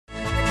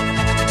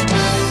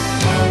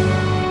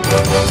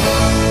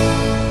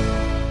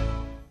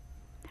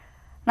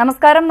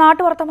നമസ്കാരം.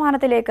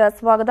 നാട്ടുവർത്തമാനത്തിലേക്ക്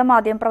സ്വാഗതം.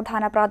 ആദ്യം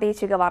പ്രധാന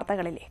പ്രാദേശിക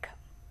വാർത്തകളിലേക്ക്.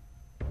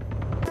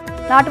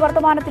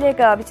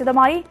 നാട്ടുവർത്തമാനത്തിലേക്ക്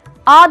വിശദമായി.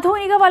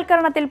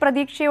 ആധുനികവൽക്കരണത്തിൽ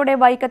പ്രതീക്ഷയുടെ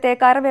വൈക്കത്തെ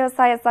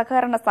കരവ്യവസായ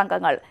സഹകരണ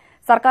സംഘങ്ങൾ.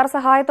 സർക്കാർ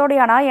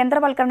സഹായത്തോടെയാണ്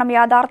യന്ത്രവൽക്കരണം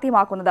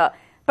യാഥാർത്ഥ്യമാക്കുന്നത്.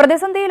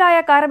 പ്രതിസന്ധിയിലായ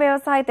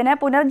കരവ്യവസായത്തിന്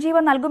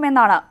പുനർജീവൻ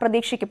നൽകുമെന്നാണ്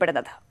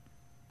പ്രതീക്ഷിക്കപ്പെടുന്നത്.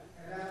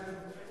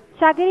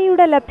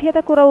 ചകിരിയുടെ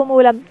ലഭ്യതക്കുറവ്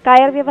മൂലം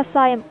കയർ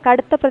വ്യവസായം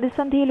കടുത്ത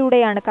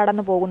പ്രതിസന്ധിയിലൂടെയാണ്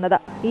കടന്നുപോകുന്നത്.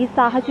 ഈ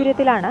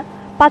സാഹചര്യത്തിലാണ്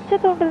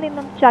പച്ചത്തോണ്ടിൽ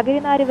നിന്നും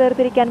ചകിരിനാര്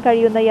വേർതിരിക്കാൻ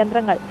കഴിയുന്ന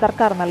യന്ത്രങ്ങൾ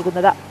സർക്കാർ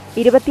നൽകുന്നത്.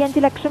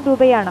 25 ലക്ഷം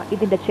രൂപയാണ്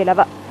ഇതിന്റെ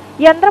ചെലവ്.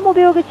 യന്ത്രം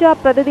ഉപയോഗിച്ച്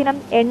പ്രതിദിനം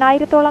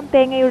 8000-ഓളം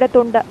തേങ്ങയുടെ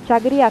തൊണ്ട്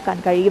ചകിരിയാക്കാൻ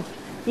കഴിയും.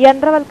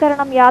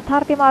 യന്ത്രവൽക്കരണം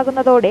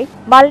യാഥാർത്ഥ്യമാകുന്നതോടെ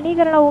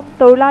മലിനീകരണവും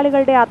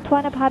തൊഴിലാളികളുടെ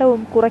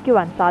അധ്വാനഭാരവും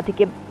കുറയ്ക്കുവാൻ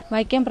സാധിക്കും.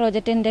 വൈക്കം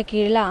പ്രോജക്റ്റിൻ്റെ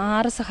കീഴിൽ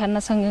 6 സഹകരണ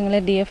സംഘങ്ങളെ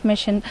DF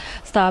മെഷീൻ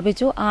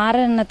സ്ഥാപിച്ചു.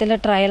 6 എണ്ണത്തിൽ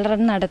ട്രയൽ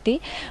റൺ നടത്തി.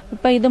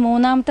 ഇപ്പോൾ ഇത്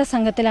 3ാമത്തെ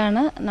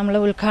സംഘത്തിലാണ് നമ്മൾ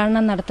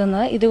ഉദ്ഘാടനം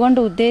നടത്തുന്നത്. ഇതുകൊണ്ട്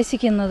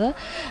ഉദ്ദേശിക്കുന്നത്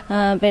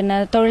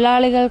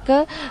തൊഴിലാളികൾക്ക്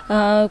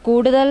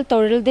കൂടുതൽ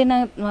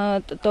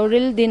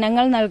തൊഴിൽ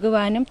ദിനങ്ങൾ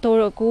നൽകുവാനും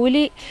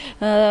കൂലി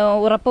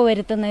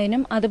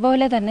ഉറപ്പുവരുത്തുന്നതിനും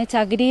അതുപോലെ തന്നെ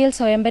ചകിരിയിൽ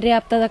സ്വയം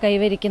പര്യാപ്തത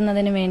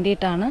കൈവരിക്കുന്നതിന്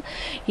വേണ്ടിയിട്ടാണ്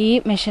ഈ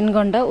മെഷീൻ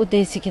കൊണ്ട്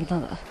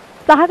ഉദ്ദേശിക്കുന്നത്.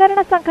 സഹകരണ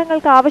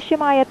സംഘങ്ങൾക്ക്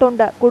ആവശ്യമായ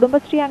തൊണ്ട്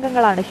കുടുംബശ്രീ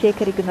അംഗങ്ങളാണ്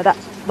ശേഖരിക്കുന്നത്.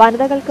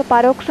 വനിതകൾക്ക്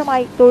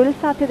പരോക്ഷമായി തൊഴിൽ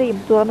സാധ്യതയും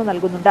തുറന്നു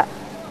നൽകുന്നുണ്ട്.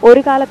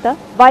 ഒരു കാലത്ത്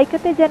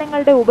വൈക്കത്തെ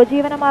ജനങ്ങളുടെ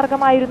ഉപജീവന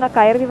മാർഗമായിരുന്ന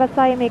കയർ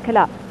വ്യവസായ മേഖല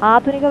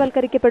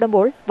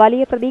ആധുനികവൽക്കരിക്കപ്പെടുമ്പോൾ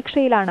വലിയ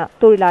പ്രതീക്ഷയിലാണ്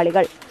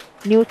തൊഴിലാളികൾ.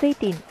 ന്യൂസ്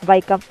 18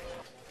 വൈക്കം.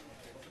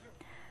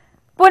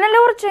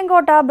 പുനലൂർ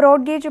ചെങ്കോട്ട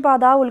ബ്രോഡ്ഗേജ്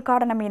പാത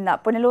ഉദ്ഘാടനം ഇന്ന്.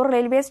 പുനലൂർ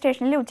റെയിൽവേ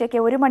സ്റ്റേഷനിൽ ഉച്ചയ്ക്ക്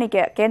 1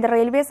 മണിക്ക് കേന്ദ്ര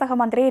റെയിൽവേ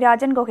സഹമന്ത്രി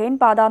രാജൻ ഗോഹൈൻ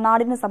പാത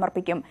നാടിന്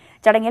സമർപ്പിക്കും.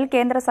 ചടങ്ങിൽ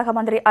കേന്ദ്ര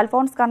സഹമന്ത്രി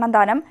അൽഫോൺസ്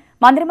കണ്ണന്താനം,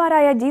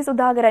 മന്ത്രിമാരായ G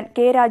സുധാകരൻ,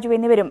 K രാജു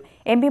എന്നിവരും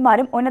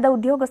MPമാരും ഉന്നത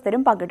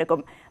ഉദ്യോഗസ്ഥരും പങ്കെടുക്കും.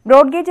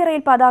 ബ്രോഡ്ഗേജ്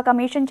റെയിൽപാത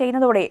കമ്മീഷൻ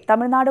ചെയ്യുന്നതോടെ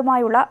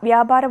തമിഴ്നാടുമായുള്ള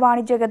വ്യാപാര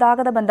വാണിജ്യ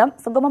ഗതാഗത ബന്ധം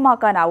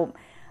സുഗമമാക്കാനാവും.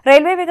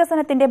 റെയിൽവേ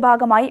വികസനത്തിന്റെ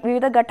ഭാഗമായി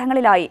വിവിധ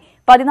ഘട്ടങ്ങളിലായി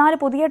 14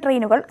 പുതിയ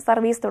ട്രെയിനുകൾ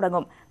സർവീസ്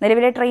തുടങ്ങും.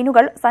 നിലവിലെ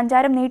ട്രെയിനുകൾ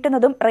സഞ്ചാരം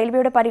നീട്ടുന്നതും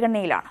റെയിൽവേയുടെ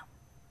പരിഗണനയിലാണ്.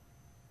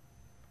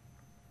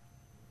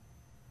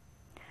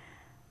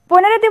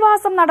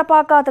 പുനരധിവാസം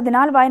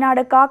നടപ്പാക്കാത്തതിനാൽ വയനാട്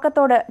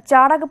കാക്കത്തോട്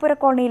ചാടകപ്പുര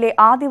കോളനിയിലെ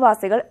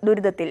ആദിവാസികൾ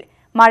ദുരിതത്തിൽ.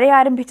 മഴ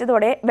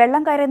ആരംഭിച്ചതോടെ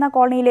വെള്ളം കയറുന്ന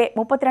കോളനിയിലെ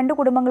 32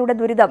 കുടുംബങ്ങളുടെ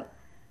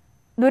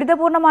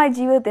ദുരിതപൂർണമായ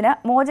ജീവിതത്തിന്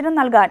മോചനം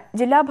നൽകാൻ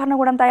ജില്ലാ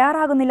ഭരണകൂടം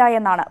തയ്യാറാകുന്നില്ല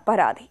എന്നാണ്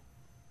പരാതി.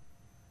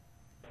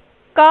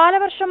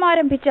 കാലവർഷം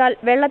ആരംഭിച്ചാൽ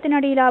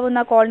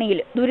വെള്ളത്തിനടിയിലാവുന്ന കോളനിയിൽ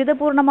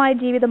ദുരിതപൂർണമായ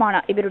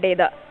ജീവിതമാണ്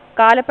ഇവരുടേത്.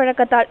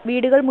 കാലപ്പഴക്കത്താൽ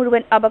വീടുകൾ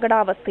മുഴുവൻ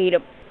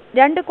അപകടാവസ്ഥയിലും.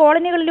 2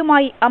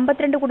 കോളനികളിലുമായി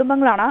 52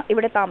 കുടുംബങ്ങളാണ്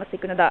ഇവിടെ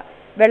താമസിക്കുന്നത്.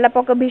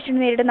 വെള്ളപ്പൊക്ക ഭീഷണി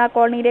നേരിടുന്ന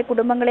കോളനിയിലെ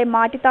കുടുംബങ്ങളെ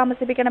മാറ്റി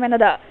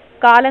താമസിപ്പിക്കണമെന്നത്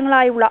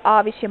കാലങ്ങളായുള്ള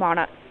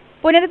ആവശ്യമാണ്.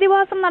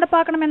 പുനരധിവാസം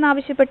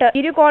നടപ്പാക്കണമെന്നാവശ്യപ്പെട്ട്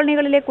 2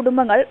 കോളനികളിലെ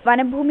കുടുംബങ്ങൾ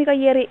വനഭൂമി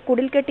കയ്യേറി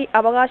കുടിൽകെട്ടി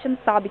അവകാശം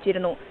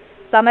സ്ഥാപിച്ചിരുന്നു.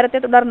 സമരത്തെ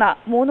തുടർന്ന്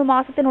 3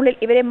 മാസത്തിനുള്ളിൽ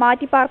ഇവരെ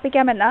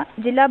മാറ്റിപ്പാർപ്പിക്കാമെന്ന്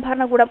ജില്ലാ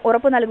ഭരണകൂടം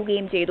ഉറപ്പു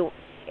നൽകുകയും ചെയ്തു.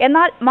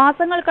 എന്നാൽ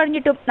മാസങ്ങൾ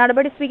കഴിഞ്ഞിട്ടും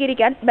നടപടി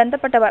സ്വീകരിക്കാൻ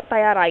ബന്ധപ്പെട്ടവർ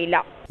തയ്യാറായില്ല.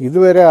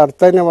 ഇതുവരെ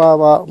അടുത്തന്നെ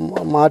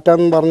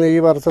മാറ്റാന്ന് പറഞ്ഞ് ഈ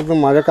വർഷത്ത്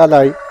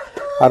മഴക്കാലമായി.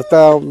 അടുത്ത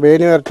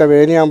വേനി വരട്ടെ,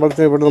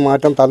 വേനിയാകുമ്പോഴത്തേന് ഇവിടുന്ന്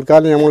മാറ്റാം.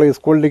 തൽക്കാലം നമ്മൾ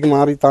സ്കൂളിലേക്ക്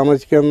മാറി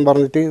താമസിക്കാമെന്ന്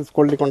പറഞ്ഞിട്ട്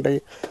സ്കൂളിൽ കൊണ്ടുപോയി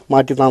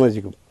മാറ്റി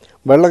താമസിക്കും.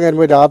 വെള്ളം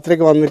കയറുമ്പോൾ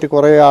രാത്രിക്ക് വന്നിട്ട്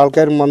കുറേ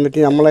ആൾക്കാരും വന്നിട്ട്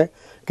നമ്മളെ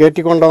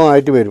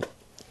കയറ്റിക്കൊണ്ടുപോകാനായിട്ട് വരും.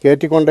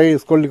 കയറ്റിക്കൊണ്ടുപോയി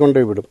സ്കൂളിൽ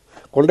കൊണ്ടുപോയി വിടും.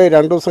 കൊണ്ടുപോയി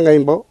 2 ദിവസം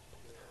കഴിയുമ്പോൾ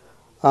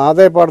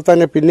അതേപോലെ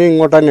തന്നെ പിന്നെയും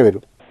ഇങ്ങോട്ട് തന്നെ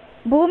വരും.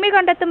 ഭൂമി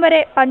കണ്ടെത്തും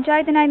വരെ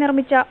പഞ്ചായത്തിനായി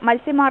നിർമ്മിച്ച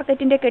മത്സ്യ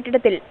മാർക്കറ്റിന്റെ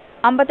കെട്ടിടത്തിൽ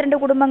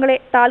 52 കുടുംബങ്ങളെ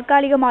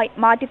താൽക്കാലികമായി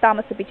മാറ്റി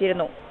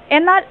താമസിപ്പിച്ചിരുന്നു.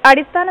 എന്നാൽ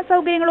അടിസ്ഥാന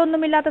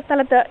സൗകര്യങ്ങളൊന്നുമില്ലാത്ത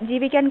സ്ഥലത്ത്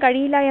ജീവിക്കാൻ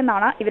കഴിയില്ല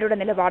എന്നാണ് ഇവരുടെ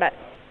നിലപാട്.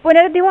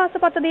 പുനരധിവാസ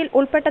പദ്ധതിയിൽ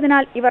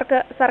ഉൾപ്പെട്ടതിനാൽ ഇവർക്ക്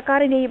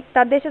സർക്കാരിന്റെയും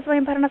തദ്ദേശ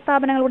സ്വയംഭരണ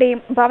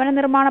സ്ഥാപനങ്ങളുടെയും ഭവന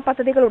നിർമ്മാണ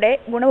പദ്ധതികളുടെ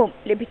ഗുണവും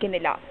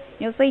ലഭിക്കുന്നില്ല.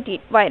 ന്യൂസ് 18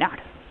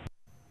 വയനാട്.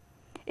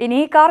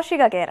 ഇനി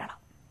കാർഷിക കേരളം.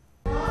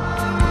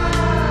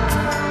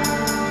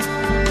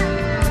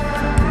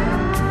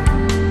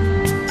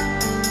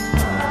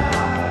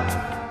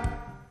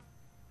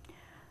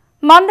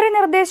 മന്ത്രി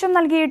നിർദ്ദേശം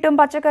നൽകിയിട്ടും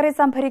പച്ചക്കറി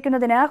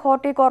സംഭരിക്കുന്നതിന്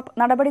ഹോർട്ടികോർപ്പ്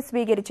നടപടി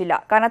സ്വീകരിച്ചില്ല.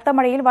 കനത്ത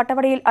മഴയിൽ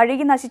വട്ടവടയിൽ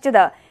അഴുകി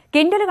നശിച്ചത്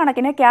കിൻഡൽ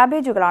കണക്കിന്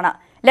ക്യാബേജുകളാണ്.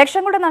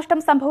 ലക്ഷങ്ങളുടെ നഷ്ടം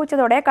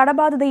സംഭവിച്ചതോടെ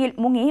കടബാധിതയിൽ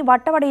മുങ്ങി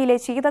വട്ടവടയിലെ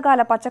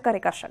ശീതകാല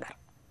പച്ചക്കറി കർഷകർ.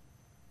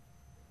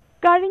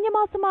 കഴിഞ്ഞ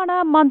മാസമാണ്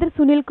മന്ത്രി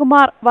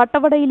സുനിൽകുമാർ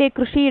വട്ടവടയിലെ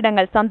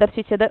കൃഷിയിടങ്ങൾ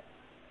സന്ദർശിച്ചത്.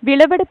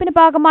 വിളവെടുപ്പിന്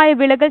ഭാഗമായ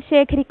വിളകൾ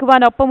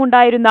ശേഖരിക്കുവാൻ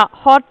ഒപ്പമുണ്ടായിരുന്ന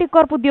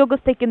ഹോർട്ടികോർപ്പ്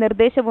ഉദ്യോഗസ്ഥയ്ക്ക്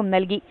നിർദ്ദേശവും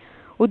നൽകി.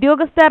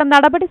 ഉദ്യോഗസ്ഥർ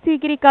നടപടി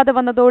സ്വീകരിക്കാതെ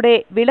വന്നതോടെ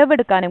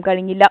വിളവെടുക്കാനും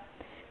കഴിഞ്ഞില്ല.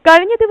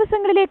 കഴിഞ്ഞ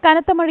ദിവസങ്ങളിലെ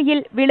കനത്ത മഴയിൽ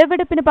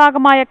വിളവെടുപ്പിന്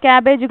ഭാഗമായ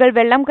ക്യാബേജുകൾ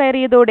വെള്ളം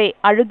കയറിയതോടെ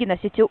അഴുകി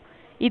നശിച്ചു.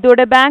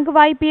 ഇതോടെ ബാങ്ക്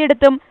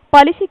വായ്പയെടുത്തും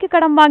പലിശയ്ക്ക്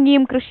കടം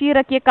വാങ്ങിയും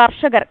കൃഷിയിറക്കിയ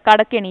കർഷകർ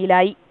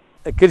കടക്കെണിയിലായി.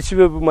 കൃഷി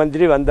വകുപ്പ്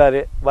മന്ത്രി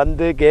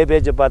வந்து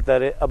கேபேஜை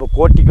பார்த்தாரு. அப்போ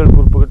கோட்டிகள்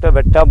குறிப்புக்கிட்ட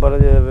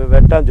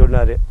வெட்டான்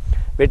சொன்னார்.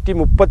 வெட்டி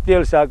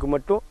 37 சாக்கு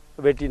மட்டும்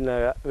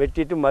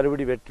വെട്ടിയിട്ട്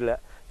മറുപടി വെട്ടില്ല.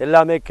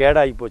 എല്ലാമേ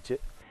കേടായി പോச்சு.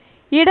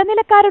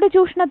 ഇടനിലക്കാരുടെ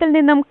ചൂഷണത്തിൽ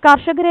നിന്നും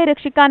കർഷകരെ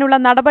രക്ഷിക്കാനുള്ള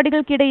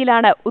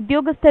നടപടികൾക്കിടയിലാണ്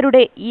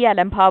ഉദ്യോഗസ്ഥരുടെ ഈ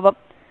അലംഭാവം.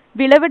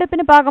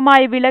 വിളവെടുപ്പിന്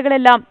ഭാഗമായ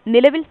വിളകളെല്ലാം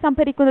നിലവിൽ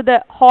സംഭരിക്കുന്നത്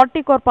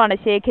ഹോർട്ടികോർപ്പാണ്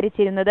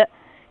ശേഖരിച്ചിരുന്നത്.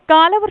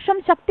 കാലവർഷം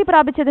ശക്തി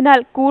പ്രാപിച്ചതിനാൽ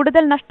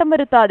കൂടുതൽ നഷ്ടം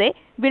വരുത്താതെ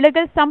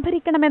വിളകൾ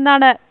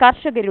സംഭരിക്കണമെന്നാണ്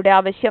കർഷകരുടെ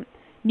ആവശ്യം.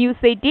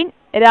 ന്യൂസ് 18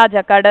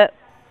 രാജാക്കാട്.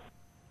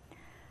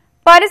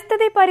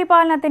 പരിസ്ഥിതി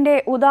പരിപാലനത്തിന്റെ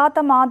ഉദാത്ത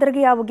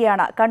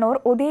മാതൃകയാവുകയാണ് കണ്ണൂർ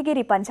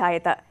ഉദയഗിരി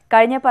പഞ്ചായത്ത്.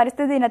 കഴിഞ്ഞ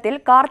പരിസ്ഥിതി ദിനത്തിൽ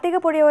കാർത്തിക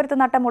പുഴയോരത്ത്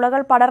നട്ട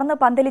മുളകൾ പടർന്ന്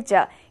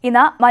പന്തലിച്ച്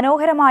ഇന്ന്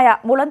മനോഹരമായ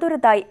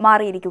മുളന്തുരുത്തായി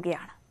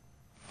മാറിയിരിക്കുകയാണ്.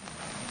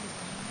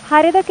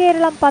 ഹരിത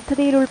കേരളം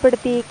പദ്ധതിയിൽ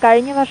ഉൾപ്പെടുത്തി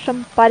കഴിഞ്ഞ വർഷം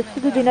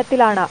പരിസ്ഥിതി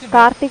ദിനത്തിലാണ്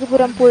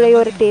കാർത്തികപുരം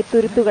പുഴയോരത്തെ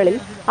തുരുത്തുകളിൽ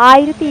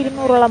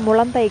 1200ഓളം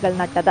മുളം തൈകൾ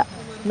നട്ടത്.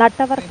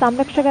 നട്ടവർ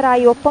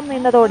സംരക്ഷകരായി ഒപ്പം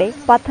നിന്നതോടെ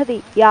പദ്ധതി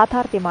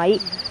യാഥാർത്ഥ്യമായി.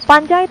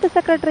 Panchayat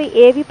secretary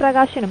AV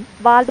പ്രകാശനും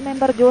ward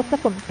member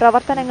ജോസഫും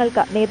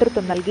പ്രവർത്തനങ്ങൾക്ക്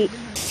നേതൃത്വം നൽകി.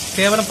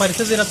 കേവലം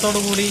പരിസ്ഥിതി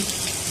ദിനത്തോടുകൂടി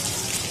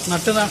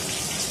നട്ടു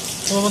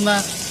പോകുന്ന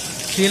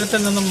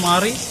ശീലത്തിൽ നിന്നും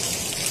മാറി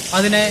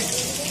അതിനെ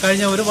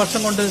കഴിഞ്ഞ ഒരു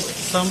വർഷം കൊണ്ട്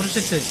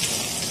സംരക്ഷിച്ച്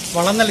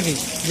വളം നൽകി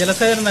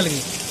ജലസേചനം നൽകി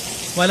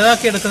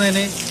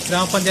വലുതാക്കിയെടുക്കുന്നതിന്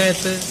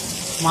ഗ്രാമപഞ്ചായത്ത്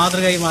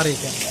മാതൃകയായി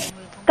മാറിയിരിക്കാം.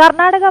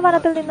 കർണാടക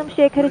വനത്തിൽ നിന്നും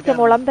ശേഖരിച്ച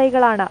മുളം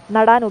തൈകളാണ്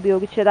നടാൻ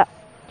ഉപയോഗിച്ചത്.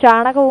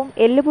 ചാണകവും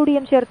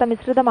എല്ലുപൊടിയും ചേർത്ത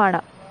മിശ്രിതമാണ്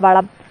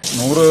വളം.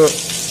 100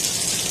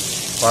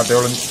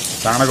 പാട്ടയോളം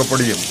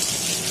ചാണകപ്പൊടിയും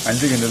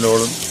 5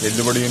 കിൻഡലോളം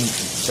എല്ലുപൊടിയും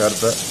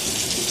ചേർത്ത്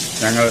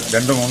ഞങ്ങൾ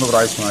 2-3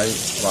 പ്രാവശ്യമായി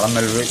വളം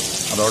നൽകി.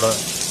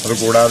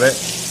 അതുകൂടാതെ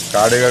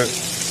കാടുകൾ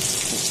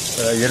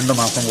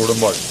 2 മാസം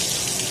കൂടുമ്പോൾ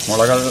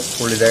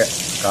മുളകൾക്കുള്ളിലെ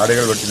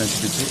കാടുകൾ വെട്ടി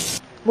നശിപ്പിച്ചു.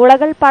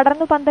 മുളകൾ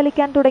പടർന്നു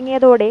പന്തലിക്കാൻ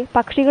തുടങ്ങിയതോടെ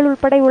പക്ഷികൾ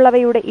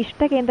ഉൾപ്പെടെയുള്ളവയുടെ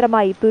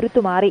ഇഷ്ടകേന്ദ്രമായി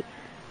തുരുത്തുമാറി.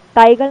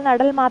 തൈകൾ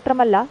നടൽ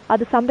മാത്രമല്ല,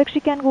 അത്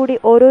സംരക്ഷിക്കാൻ കൂടി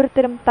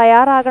ഓരോരുത്തരും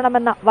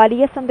തയ്യാറാകണമെന്ന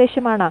വലിയ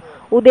സന്ദേശമാണ്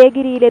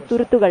ഉദയഗിരിയിലെ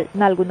തുരുത്തുകൾ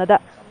നൽകുന്നത്.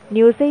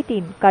 ന്യൂസ്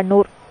 18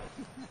 കണ്ണൂർ.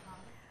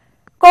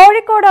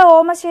 കോഴിക്കോട്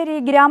ഓമശ്ശേരി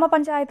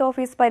ഗ്രാമപഞ്ചായത്ത്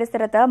ഓഫീസ്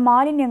പരിസരത്ത്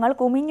മാലിന്യങ്ങൾ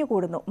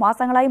കുമിഞ്ഞുകൂടുന്നു.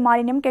 മാസങ്ങളായി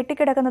മാലിന്യം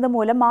കെട്ടിക്കിടക്കുന്നത്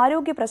മൂലം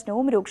ആരോഗ്യ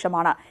പ്രശ്നവും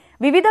രൂക്ഷമാണ്.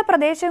 വിവിധ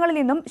പ്രദേശങ്ങളിൽ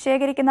നിന്നും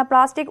ശേഖരിക്കുന്ന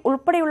പ്ലാസ്റ്റിക്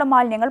ഉൾപ്പെടെയുള്ള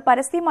മാലിന്യങ്ങൾ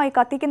പരസ്യമായി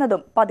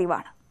കത്തിക്കുന്നതും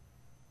പതിവാണ്.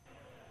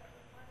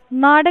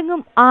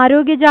 നാടെങ്ങും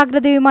ആരോഗ്യ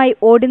ജാഗ്രതയുമായി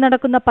ഓടി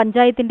നടക്കുന്ന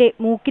പഞ്ചായത്തിന്റെ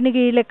മൂക്കിന്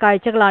കീഴിലെ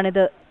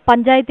കാഴ്ചകളാണിത്.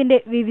 പഞ്ചായത്തിന്റെ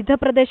വിവിധ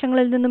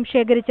പ്രദേശങ്ങളിൽ നിന്നും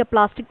ശേഖരിച്ച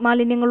പ്ലാസ്റ്റിക്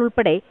മാലിന്യങ്ങൾ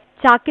ഉൾപ്പെടെ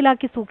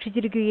ചാക്കിലാക്കി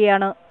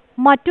സൂക്ഷിച്ചിരിക്കുകയാണ്.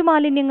 മറ്റു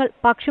മാലിന്യങ്ങൾ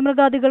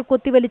പക്ഷിമൃഗാദികൾ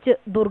കൊത്തിവലിച്ച്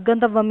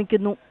ദുർഗന്ധം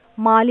വമിക്കുന്നു.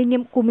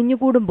 മാലിന്യം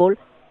കുമിഞ്ഞുകൂടുമ്പോൾ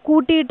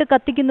കൂട്ടിയിട്ട്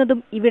കത്തിക്കുന്നതും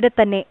ഇവിടെ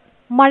തന്നെ.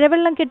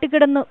 മഴവെള്ളം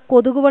കെട്ടിക്കിടന്ന്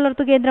കൊതുകു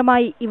വളർത്തു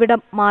കേന്ദ്രമായി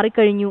ഇവിടം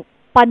മാറിക്കഴിഞ്ഞു.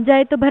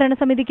 പഞ്ചായത്ത്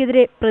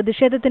ഭരണസമിതിക്കെതിരെ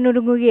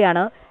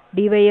പ്രതിഷേധത്തിനൊരുങ്ങുകയാണ്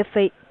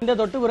DYFI.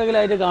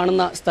 തൊട്ടുപിറകിലായിട്ട്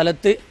കാണുന്ന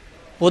സ്ഥലത്ത്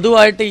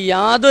പൊതുവായിട്ട്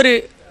യാതൊരു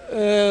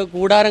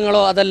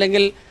കൂടാരങ്ങളോ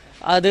അതല്ലെങ്കിൽ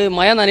അത്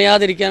മഴ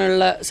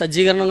നനയാതിരിക്കാനുള്ള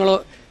സജ്ജീകരണങ്ങളോ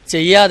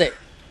ചെയ്യാതെ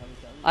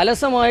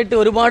അലസമായിട്ട്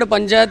ഒരുപാട്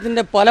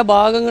പഞ്ചായത്തിൻ്റെ പല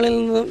ഭാഗങ്ങളിൽ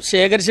നിന്നും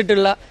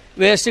ശേഖരിച്ചിട്ടുള്ള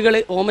വേസ്റ്റുകൾ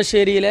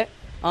ഓമശ്ശേരിയിലെ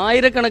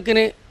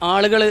ആയിരക്കണക്കിന്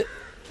ആളുകൾ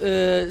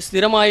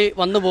സ്ഥിരമായി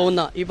വന്നു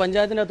പോകുന്ന ഈ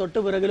പഞ്ചായത്തിൻ്റെ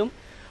തൊട്ടുപിറകിലും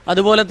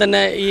അതുപോലെ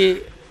തന്നെ ഈ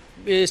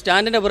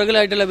സ്റ്റാൻഡിന്റെ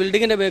പുറകിലായിട്ടുള്ള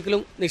ബിൽഡിംഗിന്റെ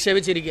ബേക്കിലും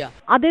നിക്ഷേപിച്ചിരിക്കുക.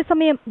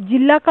 അതേസമയം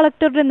ജില്ലാ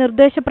കളക്ടറുടെ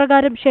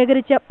നിർദ്ദേശപ്രകാരം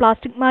ശേഖരിച്ച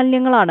പ്ലാസ്റ്റിക്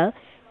മാലിന്യങ്ങളാണ്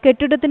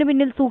കെട്ടിടത്തിന്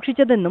പിന്നിൽ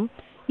സൂക്ഷിച്ചതെന്നും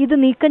ഇത്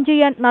നീക്കം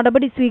ചെയ്യാൻ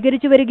നടപടി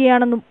സ്വീകരിച്ചു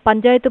വരികയാണെന്നും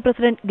പഞ്ചായത്ത്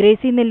പ്രസിഡന്റ്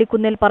ഗ്രേസി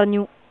നെല്ലിക്കുന്നേൽ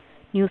പറഞ്ഞു.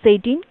 ന്യൂസ്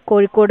 18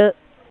 കോഴിക്കോട്.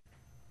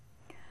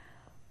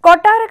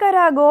 കൊട്ടാരക്കര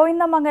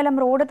ഗോവിന്ദമംഗലം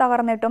റോഡ്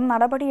തകർന്നിട്ടും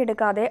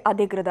നടപടിയെടുക്കാതെ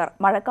അധികൃതർ.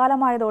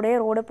 മഴക്കാലമായതോടെ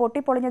റോഡ്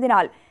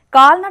പൊട്ടിപ്പൊളിഞ്ഞതിനാൽ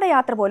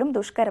കാൽനടയാത്ര പോലും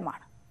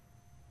ദുഷ്കരമാണ്.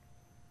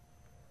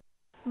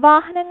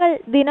 വാഹനങ്ങൾ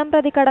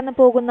ദിനംപ്രതി കടന്നു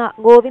പോകുന്ന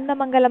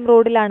ഗോവിന്ദമംഗലം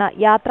റോഡിലാണ്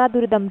യാത്രാ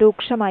ദുരിതം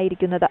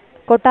രൂക്ഷമായിരിക്കുന്നത്.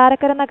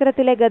 കൊട്ടാരക്കര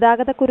നഗരത്തിലെ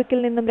ഗതാഗതക്കുരുക്കിൽ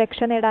നിന്നും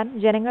രക്ഷ നേടാൻ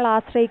ജനങ്ങൾ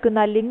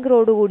ആശ്രയിക്കുന്ന ലിങ്ക്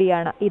റോഡ്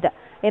കൂടിയാണ് ഇത്.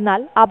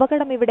 എന്നാൽ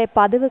അപകടം ഇവിടെ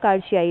പതിവ്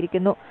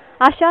കാഴ്ചയായിരിക്കുന്നു.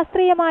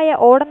 അശാസ്ത്രീയമായ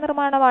ഓട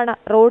നിർമ്മാണമാണ്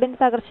റോഡിന്റെ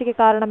തകർച്ചയ്ക്ക്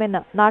കാരണമെന്ന്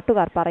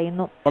നാട്ടുകാർ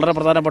പറയുന്നു. വളരെ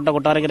പ്രധാനപ്പെട്ട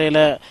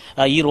കൊട്ടാരക്കരയിലെ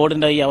ഈ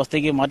റോഡിന്റെ ഈ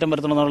അവസ്ഥയ്ക്ക് മാറ്റം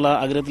വരുത്തണമെന്നുള്ള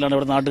ആഗ്രഹത്തിലാണ്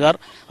ഇവിടെ നാട്ടുകാർ.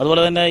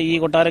 അതുപോലെ തന്നെ ഈ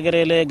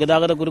കൊട്ടാരക്കരയിലെ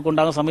ഗതാഗത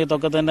കുരുക്കുണ്ടാകുന്ന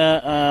സമയത്തൊക്കെ തന്നെ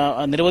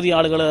നിരവധി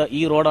ആളുകൾ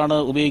ഈ റോഡാണ്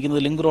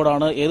ഉപയോഗിക്കുന്നത്. ലിങ്ക്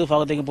റോഡാണ്. ഏത്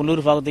ഭാഗത്തേക്കും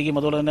പുല്ലൂർ ഭാഗത്തേക്കും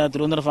അതുപോലെ തന്നെ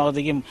തിരുവനന്തപുരം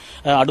ഭാഗത്തേക്കും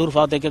അടൂർ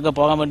ഭാഗത്തേക്കൊക്കെ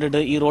പോകാൻ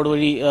വേണ്ടിയിട്ട് ഈ റോഡ്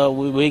വഴി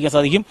ഉപയോഗിക്കാൻ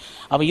സാധിക്കും.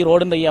 അപ്പോൾ ഈ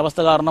റോഡിന്റെ ഈ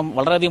അവസ്ഥ കാരണം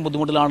വളരെയധികം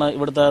ബുദ്ധിമുട്ടിലാണ്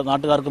ഇവിടുത്തെ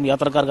നാട്ടുകാർക്കും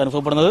യാത്രക്കാർക്കും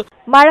അനുഭവപ്പെടുന്നത്.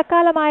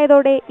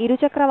 മഴക്കാലമായതോടെ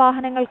ഇരുചക്ര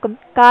വാഹനങ്ങൾക്കും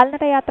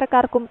കാൽനട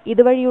യാത്രക്കാർക്കും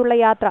ഇതുവഴിയുള്ള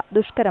യാത്ര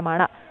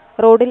ദുഷ്കരമാണ്.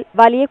 റോഡിൽ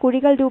വലിയ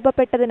കുഴികൾ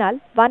രൂപപ്പെട്ടതിനാൽ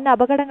വൻ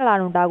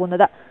അപകടങ്ങളാണ്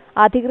ഉണ്ടാകുന്നത്.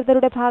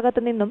 അധികൃതരുടെ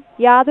ഭാഗത്തു നിന്നും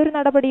യാതൊരു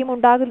നടപടിയും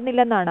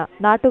ഉണ്ടാകുന്നില്ലെന്നാണ്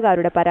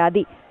നാട്ടുകാരുടെ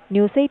പരാതി.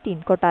 ന്യൂസ്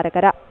 18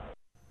 കൊട്ടാരക്കര.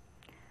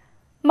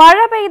 മഴ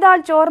പെയ്താൽ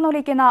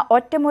ചോർന്നൊലിക്കുന്ന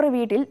ഒറ്റമുറി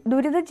വീട്ടിൽ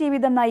ദുരിത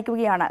ജീവിതം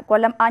നയിക്കുകയാണ്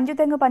കൊല്ലം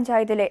അഞ്ചുതെങ്ങ്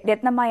പഞ്ചായത്തിലെ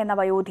രത്നമ്മ എന്ന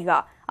വയോധിക.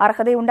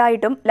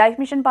 അർഹതയുണ്ടായിട്ടും ലൈഫ്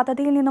മിഷൻ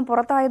പദ്ധതിയിൽ നിന്നും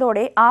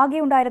പുറത്തായതോടെ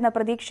ആകെയുണ്ടായിരുന്ന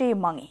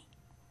പ്രതീക്ഷയും മങ്ങി.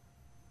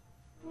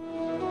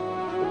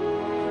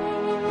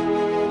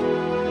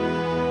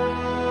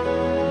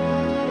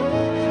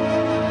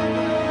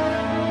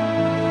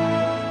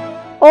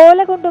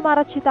 ഓല കൊണ്ട്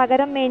മറച്ച്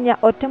തകരം മേഞ്ഞ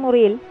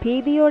ഒറ്റമുറിയിൽ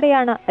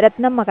ഭീതിയോടെയാണ്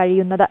രത്നമ്മ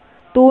കഴിയുന്നത്.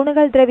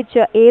 തൂണുകൾ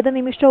ദ്രവിച്ച് ഏത്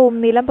നിമിഷവും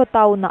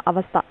നിലംപൊത്താവുന്ന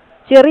അവസ്ഥ.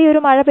 ചെറിയൊരു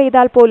മഴ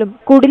പെയ്താൽ പോലും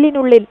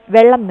കുടിലിനുള്ളിൽ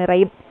വെള്ളം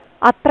നിറയും.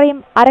 അത്രയും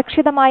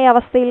അരക്ഷിതമായ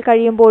അവസ്ഥയിൽ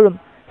കഴിയുമ്പോഴും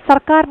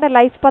സർക്കാരിന്റെ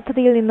ലൈഫ്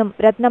പദ്ധതിയിൽ നിന്നും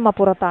രത്നമ്മ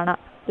പുറത്താണ്.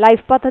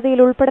 ലൈഫ് പദ്ധതിയിൽ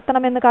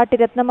ഉൾപ്പെടുത്തണമെന്ന് കാട്ടി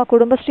രത്നമ്മ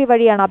കുടുംബശ്രീ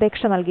വഴിയാണ്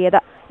അപേക്ഷ നൽകിയത്.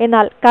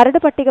 എന്നാൽ കരട്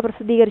പട്ടിക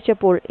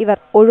പ്രസിദ്ധീകരിച്ചപ്പോൾ ഇവർ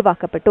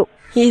ഒഴിവാക്കപ്പെട്ടു.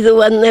 ഇത്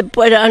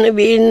വന്നപ്പോഴാണ്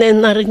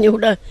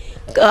വീണെന്നറിഞ്ഞൂടെ.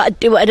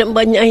 കാറ്റ്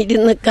വരുമ്പോൾ ഞാൻ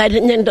ഇരുന്ന്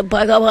കരഞ്ഞിട്ട്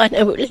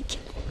ഭഗവാനെ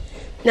വിളിക്കും.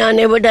 ഞാൻ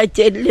എവിടെ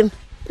ചെല്ലും?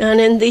 ഞാൻ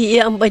എന്ത്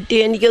ചെയ്യാൻ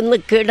പറ്റും? എനിക്കൊന്ന്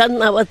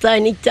കിടന്ന്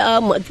അവസാനിച്ചാ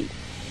മതി,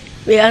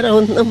 വേറെ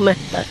ഒന്നും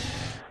വേണ്ട.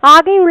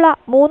 ആകെയുള്ള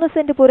 3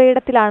 സെന്റ്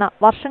പുരയിടത്തിലാണ്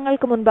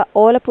വർഷങ്ങൾക്ക് മുൻപ്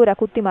ഓലപ്പുര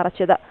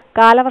കുത്തിമറച്ചത്.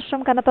 കാലവർഷം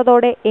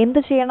കനത്തതോടെ എന്തു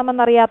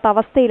ചെയ്യണമെന്നറിയാത്ത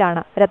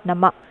അവസ്ഥയിലാണ്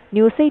രത്നമ്മ.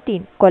 ന്യൂസ്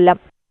 18 കൊല്ലം.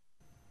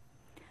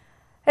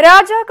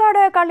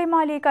 രാജാക്കാട്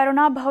കള്ളിമാലി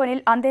കരുണാഭവനിൽ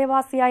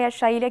അന്തേവാസിയായ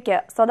ഷൈലയ്ക്ക്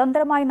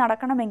സ്വതന്ത്രമായി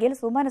നടക്കണമെങ്കിൽ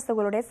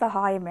സുമനസ്സുകളുടെ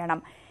സഹായം വേണം.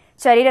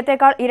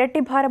 ശരീരത്തെക്കാൾ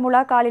ഇരട്ടി ഭാരമുള്ള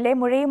കാലിലെ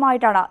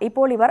മുഴയുമായിട്ടാണ്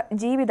ഇപ്പോൾ ഇവർ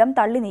ജീവിതം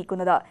തള്ളി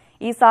നീക്കുന്നത്.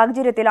 ഈ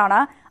സാഹചര്യത്തിലാണ്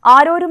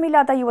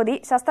ആരോരുമില്ലാത്ത യുവതി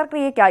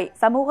ശസ്ത്രക്രിയയ്ക്കായി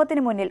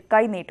സമൂഹത്തിനു മുന്നിൽ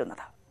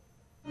കൈനീട്ടുന്നത്.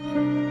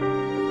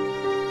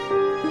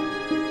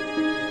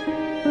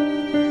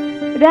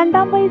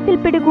 2ാം വയസ്സിൽ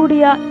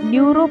പിടികൂടിയ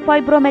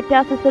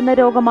ന്യൂറോഫൈബ്രോമെറ്റാസിസ് എന്ന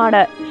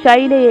രോഗമാണ്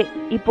ഷൈലയെ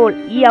ഇപ്പോൾ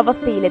ഈ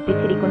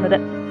അവസ്ഥയിലെത്തിച്ചിരിക്കുന്നത്.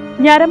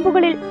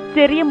 ഞരമ്പുകളിൽ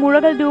ചെറിയ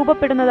മുഴകൾ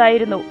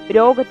രൂപപ്പെടുന്നതായിരുന്നു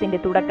രോഗത്തിന്റെ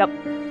തുടക്കം.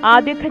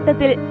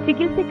 ആദ്യഘട്ടത്തിൽ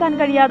ചികിത്സിക്കാൻ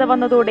കഴിയാതെ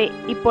വന്നതോടെ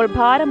ഇപ്പോൾ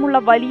ഭാരമുള്ള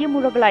വലിയ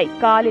മുഴകളായി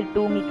കാലിൽ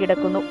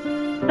തൂങ്ങിക്കിടക്കുന്നു.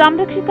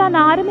 സംരക്ഷിക്കാൻ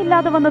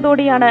ആരുമില്ലാതെ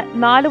വന്നതോടെയാണ്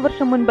 4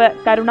 വർഷം മുൻപ്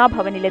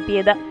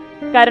കരുണാഭവനിലെത്തിയത്.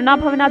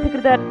 കരുണാഭവൻ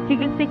അധികൃതർ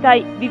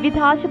ചികിത്സയ്ക്കായി വിവിധ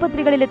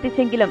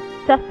ആശുപത്രികളിലെത്തിച്ചെങ്കിലും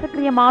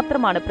ശസ്ത്രക്രിയ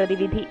മാത്രമാണ്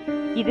പ്രതിവിധി.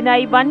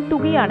 ഇതിനായി വൻ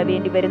തുകയാണ്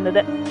വേണ്ടിവരുന്നത്.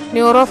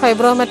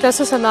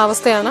 ന്യൂറോഫൈബ്രോമെറ്റാസിസ് എന്ന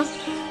അവസ്ഥയാണ്.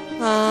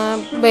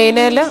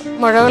 വെയിനയിൽ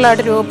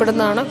മുഴകളായിട്ട്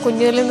രൂപപ്പെടുന്നതാണ്.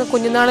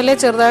 കുഞ്ഞുനാളിലെ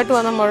ചെറുതായിട്ട്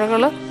വന്ന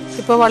മുഴകൾ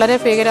ഇപ്പോൾ വളരെ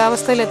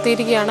ഭീകരാവസ്ഥയിൽ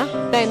എത്തിയിരിക്കുകയാണ്.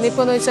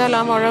 ഇന്നിപ്പോൾ എന്ന് വെച്ചാൽ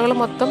ആ മുഴകൾ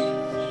മൊത്തം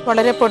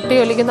വളരെ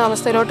പൊട്ടിയൊലിക്കുന്ന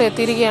അവസ്ഥയിലോട്ട്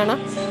എത്തിയിരിക്കുകയാണ്.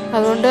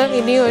 അതുകൊണ്ട്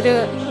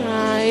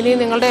ഇനി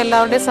നിങ്ങളുടെ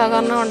എല്ലാവരുടെയും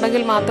സഹകരണം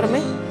ഉണ്ടെങ്കിൽ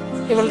മാത്രമേ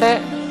ഇവളുടെ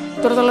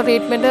ഇത്തരത്തിലുള്ള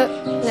ട്രീറ്റ്മെന്റ്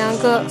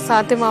ഞങ്ങൾക്ക്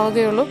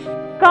സാധ്യമാവുകയുള്ളൂ.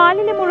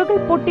 കാലിലെ മുഴകൾ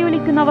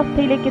പൊട്ടിയൊലിക്കുന്ന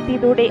അവസ്ഥയിലേക്ക്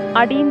എത്തിയതോടെ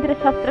അടിയന്തര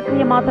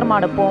ശസ്ത്രക്രിയ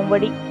മാത്രമാണ്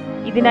പോംവഴി.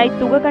 ഇതിനായി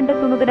തുക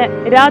കണ്ടെത്തുന്നതിന്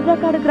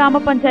രാജാക്കാട്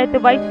ഗ്രാമപഞ്ചായത്ത്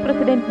വൈസ്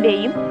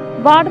പ്രസിഡന്റിന്റെയും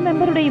വാർഡ്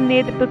മെമ്പറുടെയും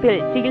നേതൃത്വത്തിൽ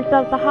ചികിത്സാ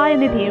സഹായ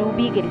നിധി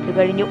രൂപീകരിച്ചു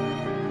കഴിഞ്ഞു.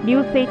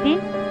 ന്യൂസ് 18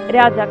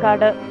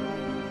 രാജാക്കാട്.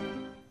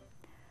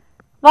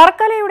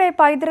 വർക്കലയുടെ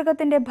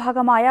പൈതൃകത്തിന്റെ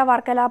ഭാഗമായ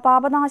വർക്കല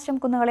പാപനാശം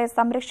കുന്നുകളെ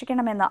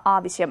സംരക്ഷിക്കണമെന്ന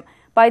ആവശ്യം.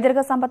 പൈതൃക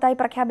സമ്പത്തായി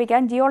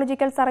പ്രഖ്യാപിക്കാൻ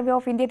ജിയോളജിക്കൽ സർവേ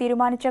ഓഫ് ഇന്ത്യ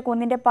തീരുമാനിച്ച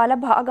കുന്നിന്റെ പല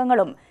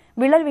ഭാഗങ്ങളും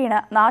വിള്ളൽ വീണ്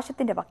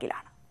നാശത്തിന്റെ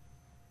വക്കിലാണ്.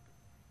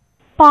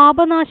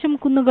 പാപനാശം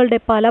കുന്നുകളുടെ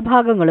പല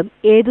ഭാഗങ്ങളും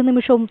ഏതു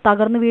നിമിഷവും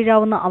തകർന്നു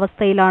വീഴാവുന്ന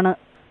അവസ്ഥയിലാണ്.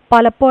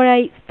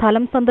 പലപ്പോഴായി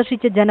സ്ഥലം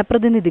സന്ദർശിച്ച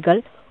ജനപ്രതിനിധികൾ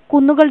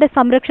കുന്നുകളുടെ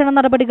സംരക്ഷണ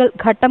നടപടികൾ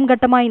ഘട്ടം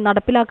ഘട്ടമായി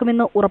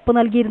നടപ്പിലാക്കുമെന്ന് ഉറപ്പു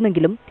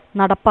നൽകിയിരുന്നെങ്കിലും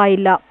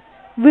നടപ്പായില്ല.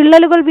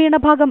 വിള്ളലുകൾ വീണ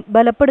ഭാഗം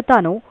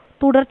ബലപ്പെടുത്താനോ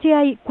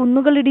തുടർച്ചയായി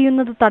കുന്നുകൾ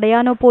ഇടിയുന്നത്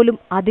തടയാനോ പോലും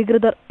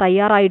അധികൃതർ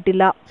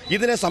തയ്യാറായിട്ടില്ല.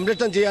 ഇതിനെ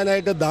സംരക്ഷണം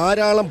ചെയ്യാനായിട്ട്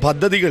ധാരാളം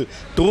പദ്ധതികൾ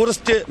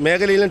ടൂറിസ്റ്റ്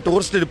മേഖലയിലും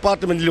ടൂറിസ്റ്റ്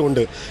ഡിപ്പാർട്ട്മെന്റിലും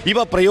ഉണ്ട്. ഇവ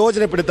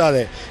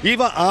പ്രയോജനപ്പെടുത്താതെ,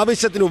 ഇവ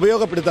ആവശ്യത്തിന്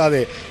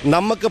ഉപയോഗപ്പെടുത്താതെ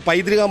നമുക്ക്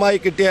പൈതൃകമായി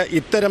കിട്ടിയ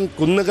ഇത്തരം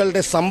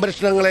കുന്നുകളുടെ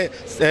സംരക്ഷണങ്ങളെ,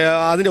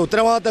 അതിന്റെ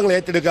ഉത്തരവാദിത്തങ്ങൾ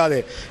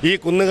ഏറ്റെടുക്കാതെ ഈ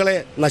കുന്നുകളെ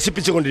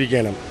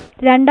നശിപ്പിച്ചുകൊണ്ടിരിക്കുകയാണ്.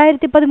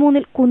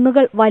 2013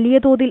 കുന്നുകൾ വലിയ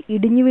തോതിൽ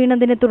ഇടിഞ്ഞു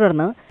വീണതിനെ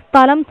തുടർന്ന്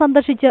സ്ഥലം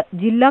സന്ദർശിച്ച്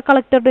ജില്ലാ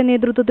കളക്ടറുടെ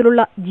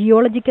നേതൃത്വത്തിലുള്ള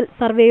geological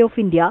survey of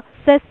India,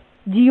 cess,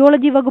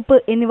 geology വകുപ്പ്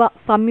എന്നിവ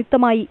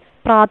സംയുക്തമായി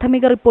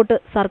പ്രാഥമിക റിപ്പോർട്ട്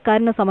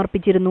സർക്കാരിന്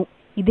സമർപ്പിച്ചിരുന്നു.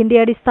 ഇതിന്റെ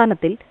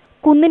അടിസ്ഥാനത്തിൽ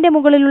കുന്നിന്റെ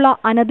മുകളിലുള്ള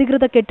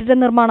അനധികൃത കെട്ടിട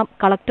നിർമ്മാണം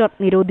കളക്ടർ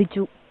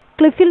നിരോധിച്ചു.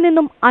 ക്ലിഫിൽ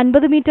നിന്നും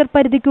 50 മീറ്റർ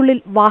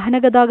പരിധിക്കുള്ളിൽ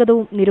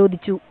വാഹനഗതാഗതവും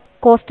നിരോധിച്ചു.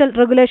 കോസ്റ്റൽ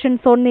റെഗുലേഷൻ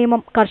സോൺ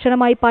നിയമം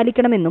കർശനമായി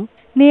പാലിക്കണമെന്നും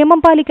നിയമം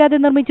പാലിക്കാതെ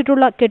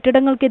നിർമ്മിച്ചിട്ടുള്ള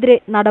കെട്ടിടങ്ങൾക്കെതിരെ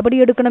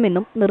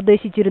നടപടിയെടുക്കണമെന്നും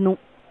നിർദ്ദേശിച്ചിരുന്നു.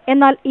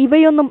 എന്നാൽ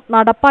ഇവയൊന്നും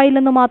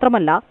നടപ്പായില്ലെന്നു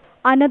മാത്രമല്ല,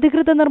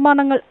 അനധികൃത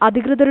നിർമ്മാണങ്ങൾ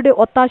അധികൃതരുടെ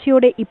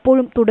ഒത്താശയോടെ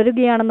ഇപ്പോഴും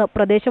തുടരുകയാണെന്ന്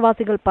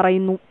പ്രദേശവാസികൾ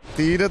പറയുന്നു.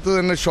 തീരത്ത്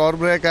തന്നെ ഷോർ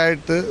ബ്രേക്ക്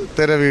ആയിട്ട്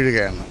തിര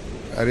വീഴുകയാണ്.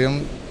 കാര്യം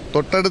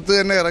തൊട്ടടുത്ത്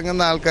തന്നെ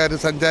ഇറങ്ങുന്ന ആൾക്കാർ,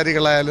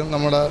 സഞ്ചാരികളായാലും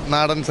നമ്മുടെ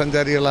നാടൻ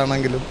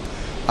സഞ്ചാരികളാണെങ്കിലും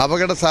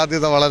അപകട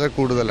സാധ്യത വളരെ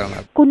കൂടുതലാണ്.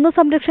 കുന്നു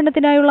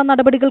സംരക്ഷണത്തിനായുള്ള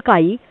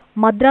നടപടികൾക്കായി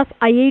മദ്രാസ്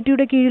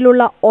IITയുടെ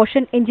കീഴിലുള്ള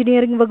ഓഷൻ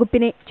എഞ്ചിനീയറിംഗ്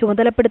വകുപ്പിനെ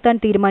ചുമതലപ്പെടുത്താൻ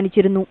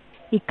തീരുമാനിച്ചിരുന്നു.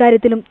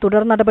 ഇക്കാര്യത്തിലും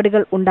തുടർ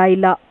നടപടികൾ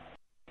ഉണ്ടായില്ല.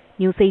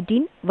 ന്യൂസ്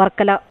 18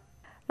 വർക്കല.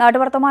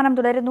 നാട്ടുവർത്തമാനം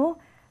തുടരുന്നു.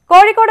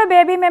 കോഴിക്കോട്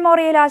ബേബി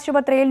മെമ്മോറിയൽ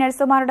ആശുപത്രിയിൽ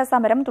നഴ്സുമാരുടെ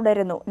സമരം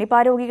തുടരുന്നു.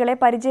 നിപ രോഗികളെ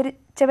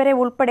പരിചരിച്ചവരെ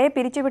ഉൾപ്പെടെ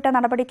പിരിച്ചുവിട്ട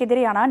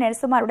നടപടിക്കെതിരെയാണ്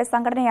നഴ്സുമാരുടെ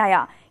സംഘടനയായ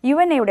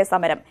UNAയുടെ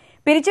സമരം.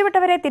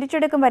 പിരിച്ചുവിട്ടവരെ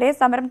തിരിച്ചെടുക്കും വരെ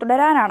സമരം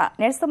തുടരാനാണ്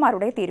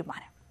നഴ്സുമാരുടെ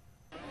തീരുമാനം.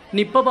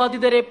 നിപ്പ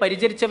ബാധിതരെ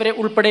പരിചരിച്ചവരെ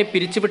ഉൾപ്പെടെ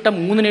പിരിച്ചുവിട്ട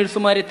 3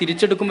 നഴ്സുമാരെ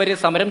തിരിച്ചെടുക്കും വരെ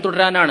സമരം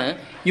തുടരാനാണ്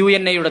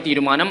UNAയുടെ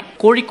തീരുമാനം.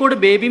 കോഴിക്കോട്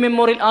ബേബി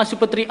മെമ്മോറിയൽ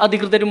ആശുപത്രി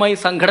അധികൃതരുമായി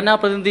സംഘടനാ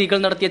പ്രതിനിധികൾ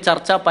നടത്തിയ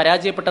ചർച്ച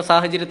പരാജയപ്പെട്ട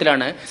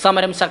സാഹചര്യത്തിലാണ്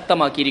സമരം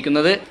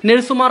ശക്തമാക്കിയിരിക്കുന്നത്.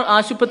 നഴ്സുമാർ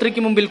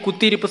ആശുപത്രിക്ക് മുമ്പിൽ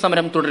കുത്തിയിരിപ്പ്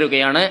സമരം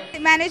തുടരുകയാണ്.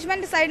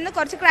 മാനേജ്മെന്റ് സൈഡിൽ നിന്ന്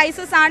കുറച്ച്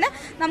ക്രൈസിസ് ആണ്.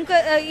 നമുക്ക്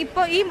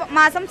ഇപ്പോൾ ഈ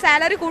മാസം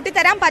സാലറി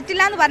കൂട്ടിത്തരാൻ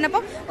പറ്റില്ല എന്ന്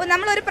പറഞ്ഞപ്പോൾ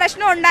നമ്മളൊരു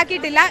പ്രശ്നം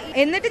ഉണ്ടാക്കിയിട്ടില്ല.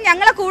 എന്നിട്ട്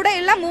ഞങ്ങളെ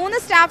കൂടെയുള്ള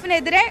 3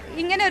 സ്റ്റാഫിനെതിരെ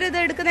ഇങ്ങനെ ഒരു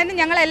ഇത് എടുക്കുന്നതിന്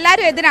ഞങ്ങൾ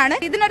എല്ലാവരും എതിരാണ്.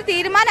 ഇതിനൊരു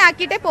തീരുമാനം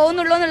ആക്കിയിട്ടേ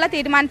പോകുന്നുള്ളൂ എന്നുള്ള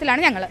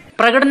തീരുമാനത്തിലാണ് ഞങ്ങൾ.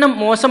 പ്രകടനം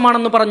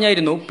മോശമാണെന്ന്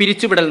പറഞ്ഞായിരുന്നു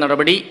പിരിച്ചുവിടൽ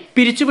നടപടി.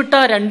 പിരിച്ചുവിട്ട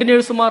 2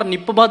 നഴ്സുമാർ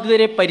നിപ്പ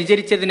ബാധിതരെ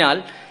പരിചരിച്ചതിനാൽ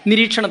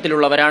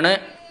നിരീക്ഷണത്തിലുള്ളവരാണ്.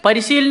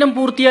 പരിശീലനം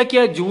പൂർത്തിയാക്കിയ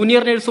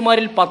ജൂനിയർ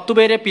നഴ്സുമാരിൽ 10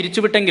 പേരെ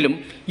പിരിച്ചുവിട്ടെങ്കിലും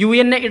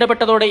UNA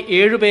ഇടപെട്ടതോടെ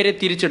 7 പേരെ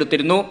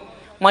തിരിച്ചെടുത്തിരുന്നു.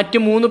 മറ്റു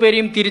 3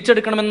 പേരെയും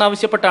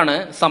തിരിച്ചെടുക്കണമെന്നാവശ്യപ്പെട്ടാണ്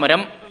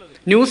സമരം.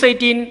 ന്യൂസ്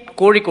 18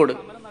 കോഴിക്കോട്.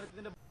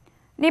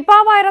 നിപ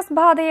വൈറസ്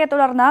ബാധയെ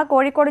തുടർന്ന്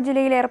കോഴിക്കോട്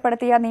ജില്ലയിൽ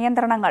ഏർപ്പെടുത്തിയ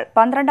നിയന്ത്രണങ്ങൾ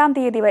 12-ാം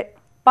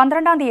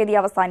തീയതി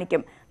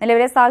അവസാനിക്കും.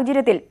 നിലവിലെ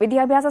സാഹചര്യത്തിൽ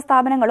വിദ്യാഭ്യാസ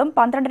സ്ഥാപനങ്ങളും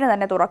 12-ന്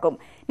തന്നെ തുറക്കും.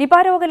 നിപ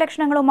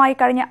രോഗലക്ഷണങ്ങളുമായി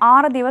കഴിഞ്ഞ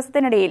 6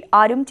 ദിവസത്തിനിടയിൽ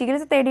ആരും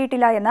ചികിത്സ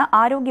തേടിയിട്ടില്ല എന്ന്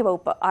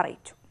ആരോഗ്യവകുപ്പ്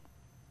അറിയിച്ചു.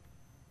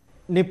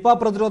 നിപ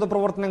പ്രതിരോധ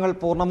പ്രവർത്തനങ്ങൾ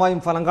പൂർണ്ണമായും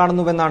ഫലം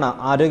കാണുന്നുവെന്നാണ്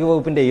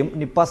ആരോഗ്യവകുപ്പിന്റെയും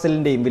നിപ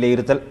സെല്ലിന്റെയും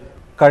വിലയിരുത്തൽ.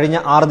 കഴിഞ്ഞ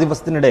 6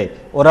 ദിവസത്തിനിടെ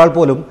ഒരാൾ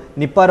പോലും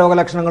നിപ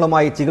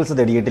രോഗലക്ഷണങ്ങളുമായി ചികിത്സ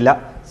തേടിയിട്ടില്ല.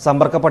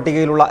 സമ്പർക്ക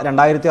പട്ടികയിലുള്ള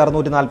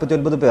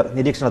 2649 പേർ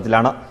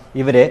നിരീക്ഷണത്തിലാണ്.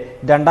 ഇവരെ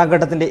 2ാം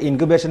ഘട്ടത്തിന്റെ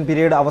ഇൻക്യുബേഷൻ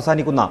പീരീഡ്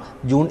അവസാനിക്കുന്ന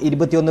ജൂൺ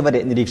 21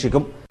 വരെ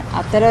നിരീക്ഷിക്കും.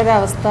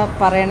 അത്തരമൊരവസ്ഥ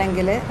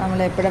പറയണമെങ്കിൽ നമ്മൾ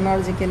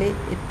എപ്പിഡമിയോളജിക്കലി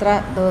ഇത്ര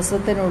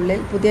ദിവസത്തിനുള്ളിൽ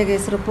പുതിയ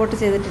കേസ് റിപ്പോർട്ട്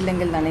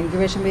ചെയ്തിട്ടില്ലെങ്കിൽ എന്നാണ്.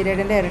 ഇൻക്യുബേഷൻ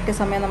പീരീഡിൻ്റെ ഇരട്ടി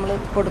സമയം നമ്മൾ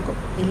കൊടുക്കും.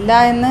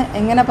 ഇല്ല എന്ന്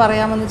എങ്ങനെ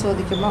പറയാമെന്ന്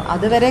ചോദിക്കുമ്പോൾ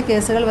അതുവരെ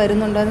കേസുകൾ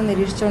വരുന്നുണ്ടോ എന്ന്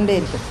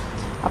നിരീക്ഷിച്ചുകൊണ്ടേയിരിക്കും.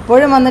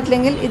 അപ്പോഴും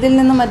വന്നിട്ടില്ലെങ്കിൽ ഇതിൽ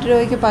നിന്ന് മറ്റു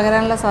രോഗിക്ക്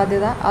പകരാനുള്ള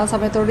സാധ്യത ആ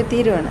സമയത്തോടെ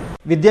തീരുവാണ്.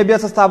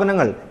 വിദ്യാഭ്യാസ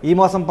സ്ഥാപനങ്ങൾ ഈ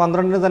മാസം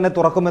 12-ന് തന്നെ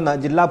തുറക്കുമെന്ന്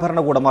ജില്ലാ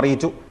ഭരണകൂടം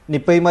അറിയിച്ചു.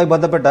 നിപ്പയുമായി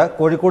ബന്ധപ്പെട്ട്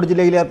കോഴിക്കോട്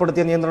ജില്ലയിൽ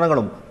ഏർപ്പെടുത്തിയ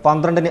നിയന്ത്രണങ്ങളും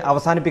 12-ന്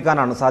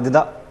അവസാനിപ്പിക്കാനാണ് സാധ്യത.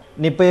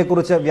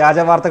 നിപ്പയെക്കുറിച്ച് വ്യാജ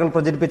വാർത്തകൾ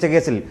പ്രചരിപ്പിച്ച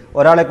കേസിൽ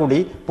ഒരാളെ കൂടി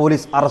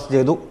പോലീസ് അറസ്റ്റ്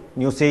ചെയ്തു.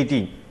 ന്യൂസ്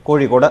 18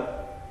 കോഴിക്കോട്.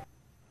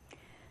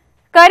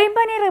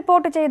 കരിമ്പനി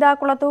റിപ്പോർട്ട് ചെയ്ത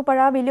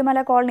കുളത്തൂപ്പുഴ വില്ലുമല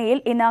കോളനിയിൽ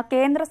ഇന്ന്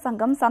കേന്ദ്ര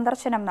സംഘം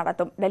സന്ദർശനം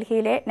നടത്തും.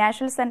 ഡൽഹിയിലെ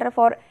നാഷണൽ സെന്റർ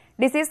ഫോർ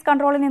ഡിസീസ്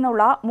കൺട്രോളിൽ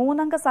നിന്നുള്ള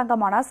 3-അംഗ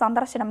സംഘമാണ്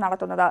സന്ദർശനം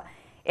നടത്തുന്നത്.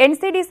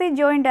 NCDC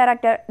joint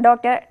director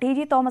doctor TG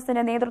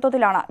തോമസിന്റെ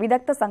നേതൃത്വത്തിലാണ്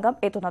വിദഗ്ധ സംഘം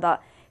എത്തുന്നത്.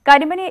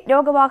 കരിമ്പനി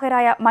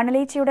രോഗവാഹകരായ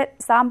മണലീച്ചയുടെ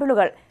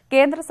സാമ്പിളുകൾ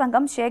കേന്ദ്ര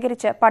സംഘം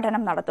ശേഖരിച്ച്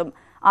പഠനം നടത്തും.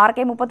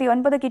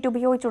 RK39 കിറ്റ്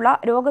ഉപയോഗിച്ചുള്ള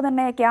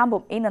രോഗനിർണയ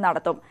ക്യാമ്പും ഇന്ന്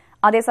നടത്തും.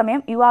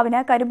 അതേസമയം യുവാവിന്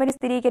കരിമ്പനി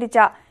സ്ഥിരീകരിച്ച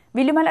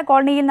വില്ലുമല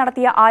കോളനിയിൽ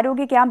നടത്തിയ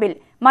ആരോഗ്യ ക്യാമ്പിൽ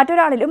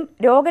മറ്റൊരാളിലും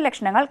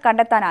രോഗലക്ഷണങ്ങൾ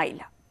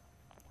കണ്ടെത്താനായില്ല.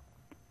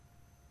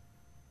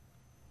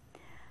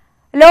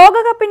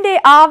 ലോകകപ്പിന്റെ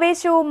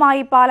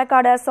ആവേശവുമായി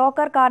പാലക്കാട്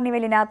സോക്കർ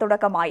കാർണിവലിന്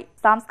തുടക്കമായി.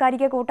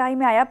 സാംസ്കാരിക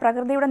കൂട്ടായ്മയായ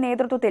പ്രകൃതിയുടെ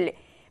നേതൃത്വത്തിൽ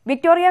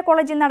വിക്ടോറിയ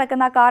കോളേജിൽ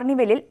നടക്കുന്ന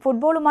കാർണിവലിൽ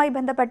ഫുട്ബോളുമായി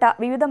ബന്ധപ്പെട്ട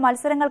വിവിധ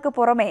മത്സരങ്ങൾക്ക്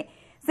പുറമെ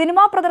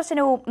സിനിമാ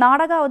പ്രദർശനവും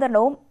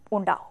നാടകാവതരണവും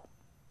ഉണ്ടാവും.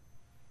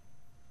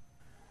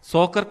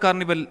 Soccer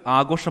carnival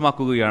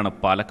ആഘോഷമാക്കുകയാണ്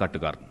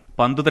പാലക്കാട്ടുകാർ.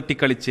 പന്ത്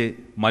തട്ടിക്കളിച്ച്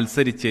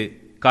മത്സരിച്ച്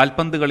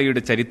കാൽപന്ത്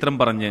കളിയുടെ ചരിത്രം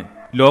പറഞ്ഞ്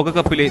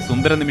ലോകകപ്പിലെ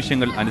സുന്ദര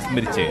നിമിഷങ്ങൾ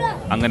അനുസ്മരിച്ച്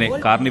അങ്ങനെ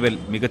കാർണിവൽ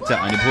മികച്ച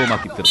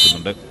അനുഭവമാക്കി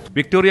തീർക്കുന്നുണ്ട്.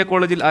 വിക്ടോറിയ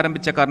കോളേജിൽ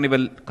ആരംഭിച്ച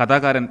കാർണിവൽ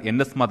കഥാകാരൻ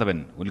NS മാധവൻ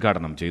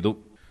ഉദ്ഘാടനം ചെയ്തു.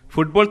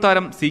 ഫുട്ബോൾ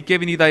താരം CK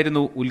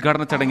വിനീതായിരുന്നു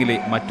ഉദ്ഘാടന ചടങ്ങിലെ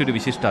മറ്റൊരു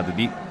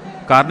വിശിഷ്ടാതിഥി.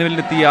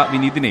 കാർണിവലിനെത്തിയ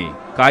വിനീതിനെ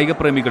കായിക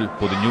പ്രേമികൾ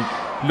പൊതിഞ്ഞു.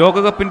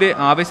 ലോകകപ്പിന്റെ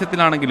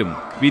ആവേശത്തിലാണെങ്കിലും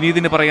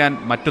വിനീതിന് പറയാൻ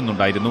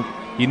മറ്റൊന്നുണ്ടായിരുന്നു.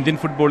 ഇന്ത്യൻ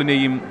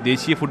ഫുട്ബോളിനെയും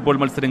ദേശീയ ഫുട്ബോൾ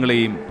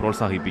മത്സരങ്ങളെയും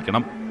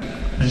പ്രോത്സാഹിപ്പിക്കണം.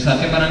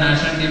 സത്യം പറഞ്ഞ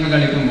നാഷണൽ ടീം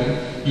കളിക്കുമ്പോൾ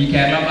ഈ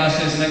കേരള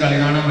ബ്ലാസ്റ്റേഴ്സിന്റെ കളി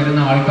കാണാൻ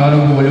വരുന്ന ആൾക്കാർ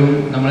പോലും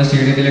നമ്മളെ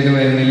സ്റ്റേഡിയത്തിലേക്ക്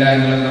വരുന്നില്ല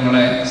എന്നുള്ളത്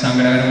നമ്മളെ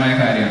സങ്കടകരമായ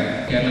കാര്യമാണ്.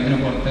 കേരളത്തിന്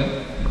പുറത്ത്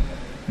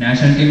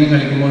നാഷണൽ ടീം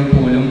കളിക്കുമ്പോൾ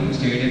പോലും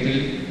സ്റ്റേഡിയത്തിൽ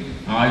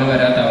ആള്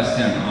വരാത്ത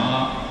അവസ്ഥയാണ്.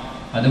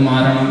 അത്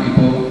മാറണം.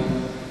 ഇപ്പോൾ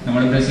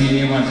നമ്മൾ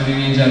ബ്രസീലിനെയും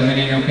അർജന്റീനയും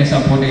ജർമ്മനിയും ഒക്കെ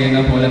സപ്പോർട്ട്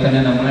ചെയ്യുന്ന പോലെ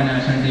തന്നെ നമ്മളെ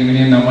നാഷണൽ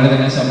ടീമിനെയും നമ്മൾ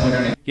തന്നെ സപ്പോർട്ട്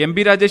ചെയ്യണം. MP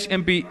രാജേഷ്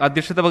MP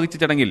അധ്യക്ഷത വഹിച്ച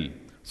ചടങ്ങിൽ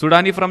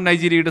സുഡാനി ഫ്രം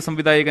നൈജീരിയയുടെ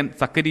സംവിധായകൻ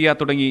സക്കരിയ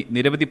തുടങ്ങി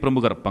നിരവധി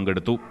പ്രമുഖർ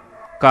പങ്കെടുത്തു.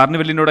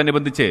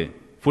 കാർണിവലിനോടനുബന്ധിച്ച്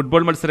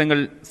ഫുട്ബോൾ മത്സരങ്ങൾ,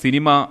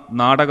 സിനിമ,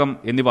 നാടകം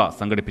എന്നിവ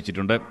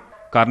സംഘടിപ്പിച്ചിട്ടുണ്ട്.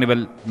 കാർണിവൽ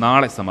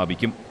നാളെ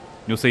സമാപിക്കും.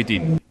 ന്യൂസ്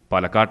 18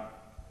 പാലക്കാട്.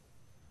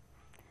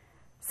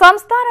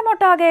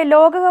 സംസ്ഥാനമൊട്ടാകെ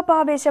ലോകകപ്പ്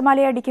ആവേശം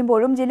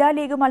അലയടിക്കുമ്പോഴും ജില്ലാ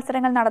ലീഗ്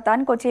മത്സരങ്ങൾ നടത്താൻ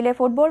കൊച്ചിയിലെ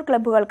ഫുട്ബോൾ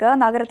ക്ലബ്ബുകൾക്ക്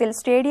നഗരത്തിൽ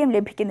സ്റ്റേഡിയം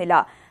ലഭിക്കുന്നില്ല.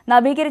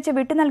 നവീകരിച്ച്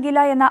വിട്ടു നൽകില്ല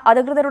എന്ന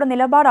അധികൃതരുടെ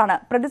നിലപാടാണ്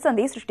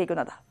പ്രതിസന്ധി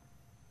സൃഷ്ടിക്കുന്നത്.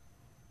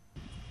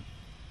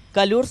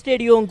 കലൂർ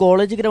സ്റ്റേഡിയവും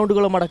കോളേജ്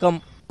ഗ്രൗണ്ടുകളും അടക്കം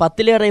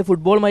 10-ലേറെ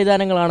ഫുട്ബോൾ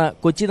മൈതാനങ്ങളാണ്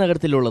കൊച്ചി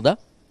നഗരത്തിലുള്ളത്.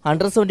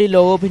 അണ്ടർ-17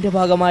 ലോകകപ്പിന്റെ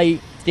ഭാഗമായി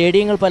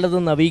സ്റ്റേഡിയങ്ങൾ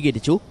പലതും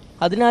നവീകരിച്ചു.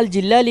 അതിനാൽ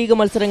ജില്ലാ ലീഗ്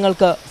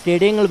മത്സരങ്ങൾക്ക്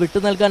സ്റ്റേഡിയങ്ങൾ വിട്ടു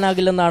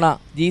നൽകാനാകില്ലെന്നാണ്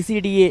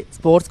GCDA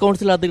സ്പോർട്സ്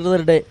കൗൺസിൽ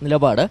അധികൃതരുടെ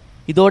നിലപാട്.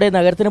 ഇതോടെ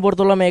നഗരത്തിന്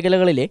പുറത്തുള്ള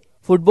മേഖലകളിലെ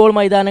ഫുട്ബോൾ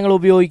മൈതാനങ്ങൾ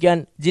ഉപയോഗിക്കാൻ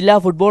ജില്ലാ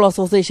ഫുട്ബോൾ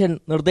അസോസിയേഷൻ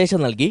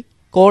നിർദ്ദേശം നൽകി.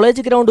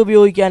 കോളേജ് ഗ്രൗണ്ട്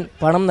ഉപയോഗിക്കാൻ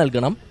പണം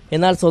നൽകണം.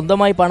 എന്നാൽ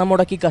സ്വന്തമായി പണം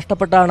മുടക്കി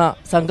കഷ്ടപ്പെട്ടാണ്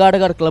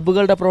സംഘാടകർ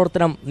ക്ലബ്ബുകളുടെ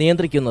പ്രവർത്തനം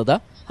നിയന്ത്രിക്കുന്നത്.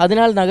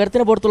 അതിനാൽ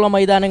നഗരത്തിന് പുറത്തുള്ള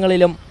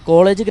മൈതാനങ്ങളിലും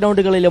കോളേജ്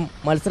ഗ്രൗണ്ടുകളിലും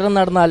മത്സരം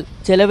നടന്നാൽ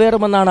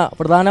ചെലവേറുമെന്നാണ്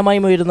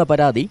പ്രധാനമായും ഉയരുന്ന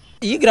പരാതി.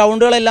 ഈ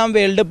ഗ്രൗണ്ടുകളെല്ലാം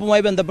വേൾഡ്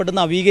കപ്പുമായി ബന്ധപ്പെട്ട്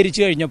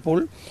നവീകരിച്ചു കഴിഞ്ഞപ്പോൾ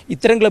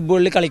ഇത്തരം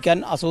ക്ലബ്ബുകളിൽ കളിക്കാൻ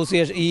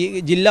ഈ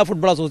ജില്ലാ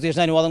ഫുട്ബോൾ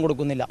അസോസിയേഷൻ അനുവാദം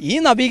കൊടുക്കുന്നില്ല. ഈ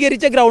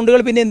നവീകരിച്ച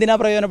ഗ്രൗണ്ടുകൾ പിന്നെ എന്തിനാ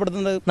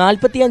പ്രയോജനപ്പെടുത്തുന്നത്?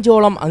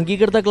 45ഓളം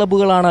അംഗീകൃത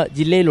ക്ലബ്ബുകളാണ്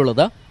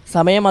ജില്ലയിലുള്ളത്.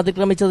 സമയം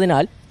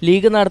അതിക്രമിച്ചതിനാൽ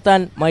ലീഗ് നടത്താൻ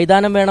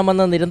മൈതാനം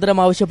വേണമെന്ന് നിരന്തരം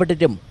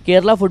ആവശ്യപ്പെട്ടിട്ടും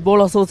കേരള ഫുട്ബോൾ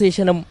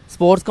അസോസിയേഷനും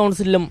സ്പോർട്സ്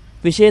കൗൺസിലും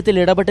വിഷയത്തിൽ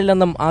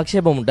ഇടപെട്ടില്ലെന്നും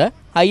ആക്ഷേപമുണ്ട്.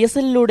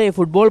 ISLലൂടെ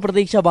ഫുട്ബോൾ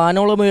പ്രതീക്ഷ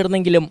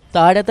വാനോളമുയർന്നെങ്കിലും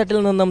താഴെത്തട്ടിൽ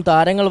നിന്നും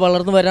താരങ്ങൾ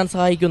വളർന്നു വരാൻ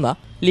സഹായിക്കുന്ന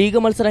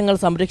ലീഗ് മത്സരങ്ങൾ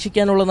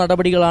സംരക്ഷിക്കാനുള്ള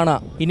നടപടികളാണ്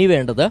ഇനി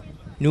വേണ്ടത്.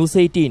 ന്യൂസ്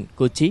 18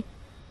 കൊച്ചി.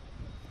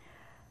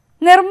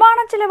 നിർമ്മാണ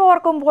ചെലവ്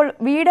ഓർക്കുമ്പോൾ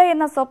വീട്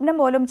എന്ന സ്വപ്നം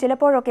പോലും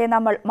ചിലപ്പോഴൊക്കെ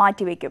നമ്മൾ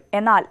മാറ്റിവെക്കും.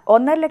 എന്നാൽ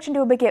 1.5 ലക്ഷം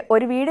രൂപയ്ക്ക്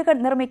ഒരു വീട്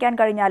നിർമ്മിക്കാൻ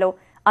കഴിഞ്ഞാലോ?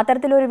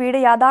 അത്തരത്തിലൊരു വീട്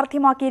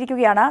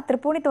യാഥാർത്ഥ്യമാക്കിയിരിക്കുകയാണ്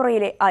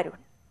തൃപ്പൂണിത്തുറയിലെ അരുൺ.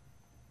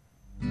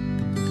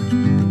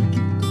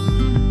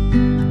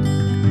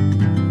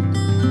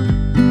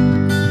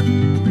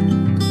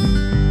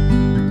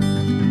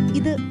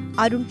 ഇത്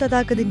അരുൺ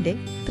തഥാഗതിന്റെ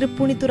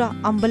തൃപ്പൂണിത്തുറ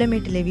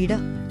അമ്പലമേട്ടിലെ വീട്.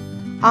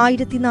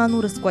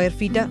 1400 സ്ക്വയർ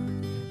ഫീറ്റ്.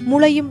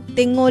 മുളയും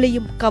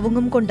തെങ്ങോലയും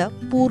കവുങ്ങും കൊണ്ട്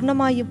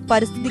പൂർണ്ണമായും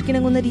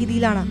പരിസ്ഥിതിക്കിണങ്ങുന്ന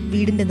രീതിയിലാണ്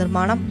വീടിന്റെ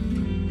നിർമ്മാണം.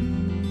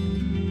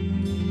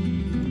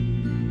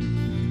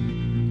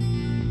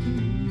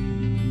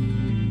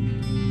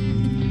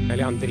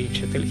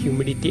 അന്തരീക്ഷത്തിൽ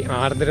ഹ്യൂമിഡിറ്റി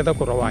ആർദ്രത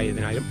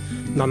കുറവായതിനാലും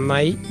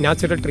നന്നായി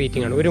നാച്ചുറൽ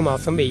ട്രീറ്റിംഗ് ആണ്. 1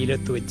 മാസം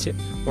വെയിലത്ത് വെച്ച്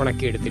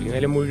ഉണക്കിയെടുത്തിരിക്കുന്നത്.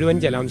 അതിൽ മുഴുവൻ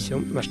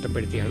ജലാംശവും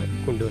നഷ്ടപ്പെടുത്തിയാണ്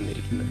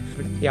കൊണ്ടുവന്നിരിക്കുന്നത്.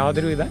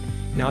 യാതൊരുവിധ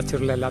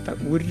നാച്ചുറൽ അല്ലാത്ത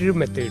ഒരു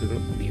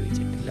മെത്തേഡുകളും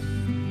ഉപയോഗിച്ചിട്ടില്ല.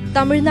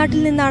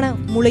 തമിഴ്നാട്ടിൽ നിന്നാണ്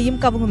മുളയും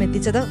കവുങ്ങും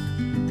എത്തിച്ചത്.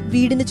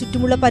 വീടിന്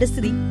ചുറ്റുമുള്ള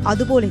പരിസ്ഥിതി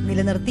അതുപോലെ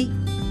നിലനിർത്തി.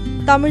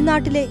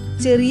 തമിഴ്നാട്ടിലെ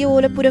ചെറിയ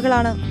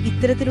ഓലപ്പുരകളാണ്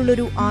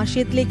ഇത്തരത്തിലുള്ളൊരു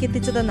ആശയത്തിലേക്ക്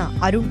എത്തിച്ചതെന്ന്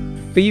അരുൺ.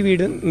 ഇപ്പോൾ ഈ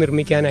വീട്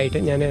നിർമ്മിക്കാനായിട്ട്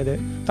ഞാനത്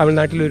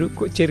തമിഴ്നാട്ടിലൊരു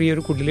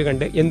ചെറിയൊരു കുടിൽ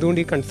കണ്ട് എന്തുകൊണ്ട്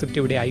ഈ കൺസെപ്റ്റ്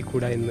ഇവിടെ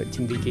ആയിക്കൂടാ എന്ന്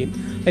ചിന്തിക്കുകയും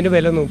അതിൻ്റെ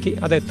വില നോക്കി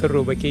അത് എത്ര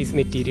രൂപയ്ക്ക് ഈ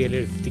മെറ്റീരിയൽ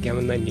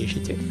എത്തിക്കാമെന്ന്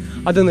അന്വേഷിച്ച്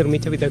അത്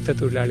നിർമ്മിച്ച വിദഗ്ധ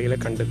തൊഴിലാളികളെ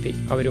കണ്ടെത്തി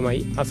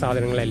അവരുമായി ആ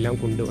സാധനങ്ങളെല്ലാം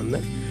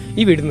കൊണ്ടുവന്ന്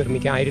ഈ വീട്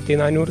നിർമ്മിക്കാൻ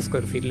 1400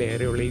 സ്ക്വയർ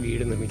ഫീറ്റിലേറെയുള്ള ഈ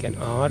വീട് നിർമ്മിക്കാൻ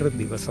 6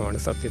 ദിവസമാണ്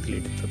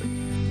സത്യത്തിലെടുത്തത്.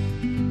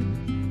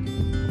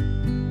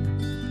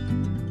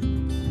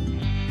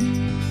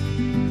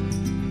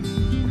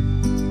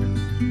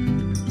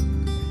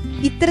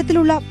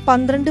 ഇത്തരത്തിലുള്ള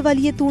 12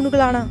 വലിയ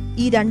തൂണുകളാണ്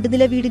ഈ 2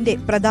 നില വീടിന്റെ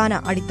പ്രധാന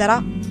അടിത്തറ.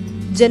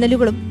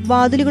 ജനലുകളും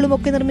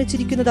വാതിലുകളുമൊക്കെ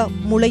നിർമ്മിച്ചിരിക്കുന്നത്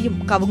മുളയും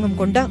കവുങ്ങും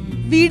കൊണ്ട്.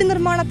 വീട്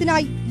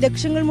നിർമ്മാണത്തിനായി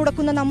ലക്ഷങ്ങൾ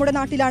മുടക്കുന്ന നമ്മുടെ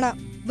നാട്ടിലാണ്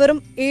വെറും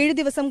 7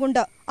 ദിവസം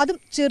കൊണ്ട്, അതും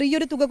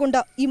ചെറിയൊരു തുക കൊണ്ട്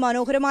ഈ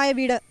മനോഹരമായ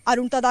വീട്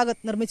അരുൺ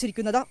തഥാഗത്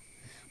നിർമ്മിച്ചിരിക്കുന്നത്.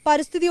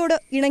 പരിസ്ഥിതിയോട്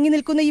ഇണങ്ങി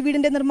നിൽക്കുന്ന ഈ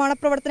വീടിന്റെ നിർമ്മാണ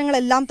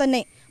പ്രവർത്തനങ്ങളെല്ലാം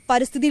തന്നെ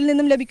പരിസ്ഥിതിയിൽ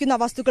നിന്നും ലഭിക്കുന്ന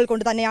വസ്തുക്കൾ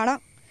കൊണ്ട് തന്നെയാണ്.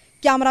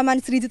 ക്യാമറാമാൻ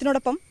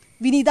ശ്രീജിത്തിനോടൊപ്പം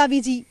വിനീത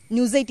വിജി,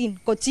 ന്യൂസ് 18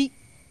 കൊച്ചി.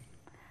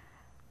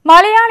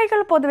 മലയാളികൾ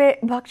പൊതുവെ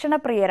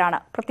ഭക്ഷണപ്രിയരാണ്.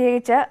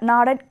 പ്രത്യേകിച്ച്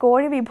നാടൻ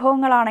കോഴി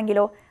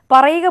വിഭവങ്ങളാണെങ്കിലോ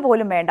പറയുക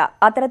പോലും വേണ്ട.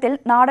 അത്തരത്തിൽ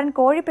നാടൻ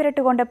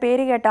കോഴിപ്പിരട്ടുകൊണ്ട്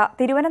പേരുകേട്ട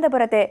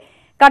തിരുവനന്തപുരത്തെ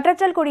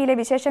കട്ടച്ചൽക്കുടിയിലെ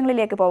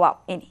വിശേഷങ്ങളിലേക്ക് പോവാം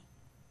ഇനി.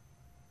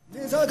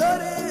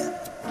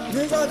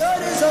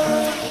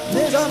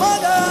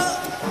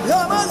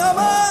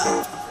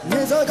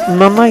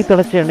 നന്നായി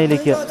തിളച്ച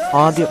എണ്ണയിലേക്ക്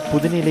ആദ്യം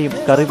പുതിനയിലയും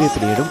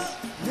കറിവേപ്പിലയിടും.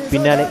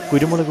 പിന്നാലെ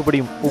കുരുമുളക്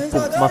പൊടിയും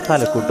ഉപ്പും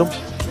മസാലക്കൂട്ടും.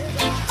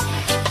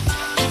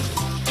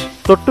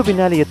 തൊട്ടു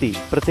പിന്നാലെ എത്തി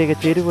പ്രത്യേക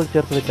ചേരുവകൾ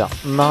ചേർത്ത് വെച്ച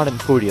നാടൻ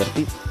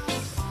കോഴിയിറച്ചി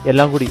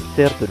എല്ലാം കൂടി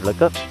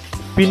ചേർത്തുരുളക്ക്.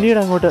 പിന്നീട്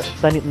അങ്ങോട്ട്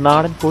തനി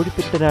നാടൻ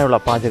കോഴിപ്പിരട്ടിനായുള്ള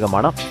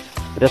പാചകമാണ്.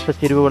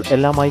 രസച്ചെരുവകൾ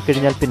എല്ലാമായി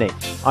കഴിഞ്ഞാൽ പിന്നെ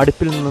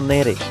അടുപ്പിൽ നിന്ന്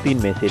നേരെ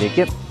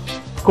തീൻമേശയിലേക്ക്.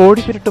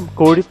 കോഴിപ്പിരട്ടും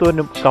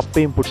കോഴിത്തോരനും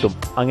കപ്പയും പുട്ടും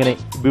അങ്ങനെ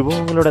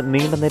വിഭവങ്ങളുടെ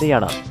നീണ്ട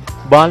നിരയാണ്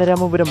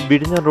ബാലരാമപുരം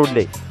വിഴിഞ്ഞം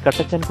റോഡിലെ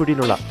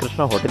കട്ടച്ചൻകുടിയിലുള്ള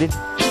കൃഷ്ണ ഹോട്ടലിൽ.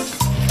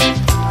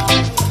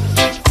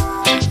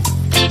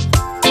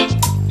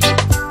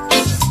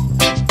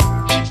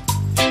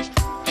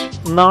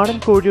 നാടൻ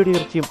കോഴിയുടെ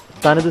ഇറച്ചിയും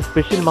തനത്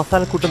സ്പെഷ്യൽ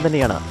മസാലക്കൂട്ടും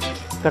തന്നെയാണ്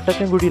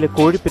കട്ടച്ചൻകുടിയിലെ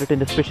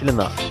കോഴിപ്പിരട്ടിന്റെ സ്പെഷ്യൽ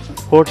എന്ന്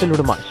ഹോട്ടൽ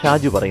ഉടമ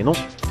ഷാജു പറയുന്നു.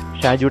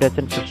 ഷാജുയുടെ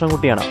അച്ഛൻ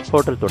കൃഷ്ണൻകുട്ടിയാണ്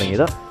ഹോട്ടൽ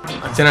തുടങ്ങിയത്.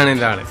 അച്ഛനാണ്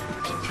എൻ്റെ ആള്.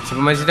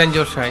 ചിക്കൻ മരിച്ചിട്ട് 5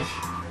 വർഷമായി.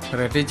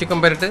 വെറൈറ്റി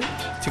ചിക്കൻ പെരട്ട്,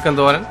 ചിക്കൻ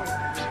തോരൻ,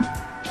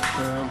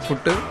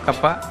 പുട്ട്,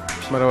 കപ്പ,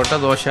 മറവട്ട,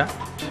 ദോശ,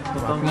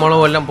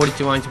 മുളകും എല്ലാം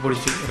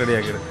വാങ്ങിച്ച്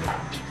റെഡിയാക്കിയെടുക്കും.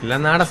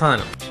 എല്ലാം നാടൻ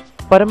സാധനം.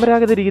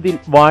 പരമ്പരാഗത രീതിയിൽ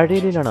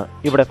വാഴയിലാണ്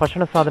ഇവിടെ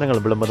ഭക്ഷണ സാധനങ്ങൾ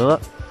വിളമ്പുന്നത്.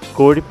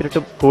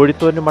 കോഴിപ്പിരട്ടും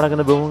കോഴിത്തോരനും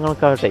അടങ്ങുന്ന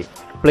വിഭവങ്ങൾക്കാകട്ടെ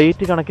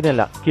പ്ലേറ്റ്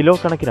കണക്കിനല്ല കിലോ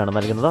കണക്കിനാണ്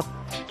നൽകുന്നത്.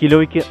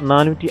 കിലോയ്ക്ക്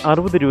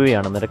 460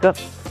 രൂപയാണ് നിരക്ക്.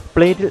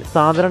 പ്ലേറ്റിൽ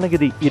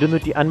സാധാരണഗതി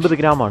 250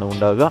 ഗ്രാമാണ്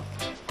ഉണ്ടാകുക.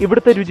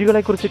 ഇവിടുത്തെ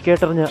രുചികളെക്കുറിച്ച്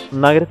കേട്ടറിഞ്ഞ്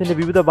നഗരത്തിന്റെ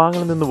വിവിധ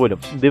ഭാഗങ്ങളിൽ നിന്ന് പോലും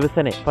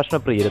ദിവസേന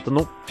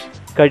ഭക്ഷണപ്രിയരെത്തുന്നു.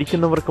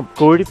 കഴിക്കുന്നവർക്കും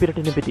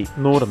കോഴിപ്പിരട്ടിനെ പറ്റി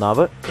 100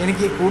 നാവ്.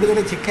 എനിക്ക് കൂടുതൽ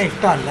ചിക്കൻ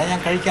ഇഷ്ടമല്ല, ഞാൻ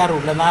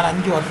കഴിക്കാറുമില്ല.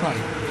 4-5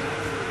 വർഷമായി.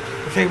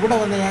 പക്ഷേ ഇവിടെ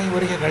വന്ന് ഞാൻ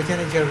ഒരിക്കൽ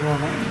കഴിച്ചതിന്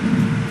ശേഷമാണ്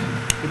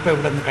ഇപ്പോൾ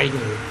ഇവിടെ നിന്ന്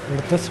കഴിക്കുന്നത്.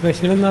 ഇവിടുത്തെ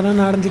സ്പെഷ്യൽ എന്ന് പറഞ്ഞാൽ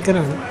നാടൻ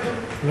ചിക്കനാണ്.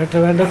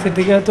 ട്രിവാൻഡ്രം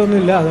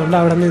സിറ്റിക്കകത്തൊന്നുമില്ല, അതുകൊണ്ട്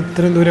അവിടെ നിന്ന്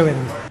ഇത്രയും ദൂരം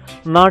വരുന്നത്.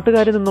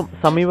 നാട്ടുകാരിൽ നിന്നും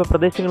സമീപ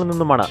പ്രദേശങ്ങളിൽ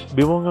നിന്നുമാണ്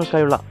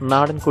വിഭവങ്ങൾക്കായുള്ള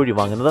നാടൻ കോഴി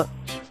വാങ്ങുന്നത്.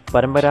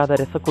 പരമ്പരാഗത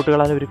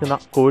രസക്കൂട്ടുകളാൽ ഒരുക്കുന്ന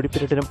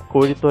കോഴിപ്പിരട്ടിനും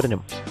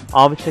കോഴിത്തോരനും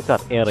ആവശ്യക്കാർ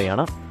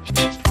ഏറെയാണ്.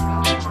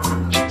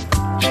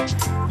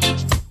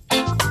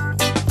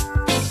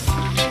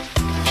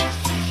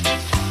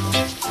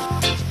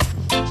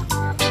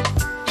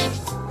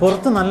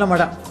 പുറത്ത് നല്ല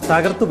മഴ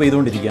തകർത്തു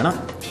പെയ്തുകൊണ്ടിരിക്കുകയാണ്.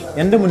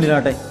 എൻ്റെ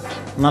മുന്നിലാട്ടെ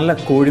നല്ല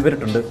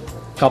കോഴിപ്പിരട്ടുണ്ട്,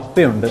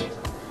 കപ്പയുണ്ട്,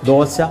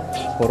 ദോശ,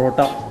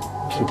 പൊറോട്ട,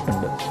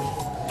 പുട്ടുണ്ട്.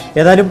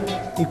 ഏതായാലും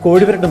ഈ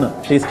കോഴിപ്പിരട്ടൊന്ന്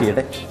ടേസ്റ്റ്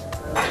ചെയ്യട്ടെ.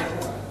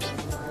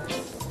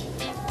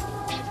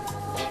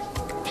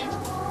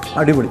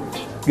 അടിപൊളി,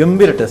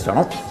 ഗംഭീര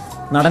ടേസ്റ്റാണോ.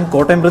 നടൻ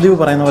കോട്ടയം പ്രദീപ്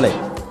പറയുന്ന പോലെ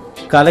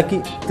കലക്കി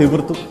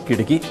തിമിർത്തു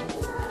കിടുക്കി.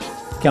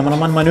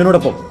 Cameraman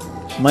മനുവിനോടൊപ്പം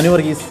Manu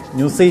Varghese,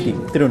 news 18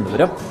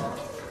 Thiruvananthapuram.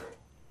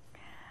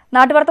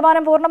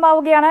 നാട്ടുവർത്തമാനം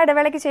പൂർണ്ണമാവുകയാണ്.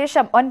 ഇടവേളയ്ക്ക്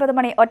ശേഷം 9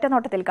 മണി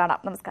ഒറ്റനോട്ടത്തിൽ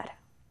കാണാം. നമസ്കാരം.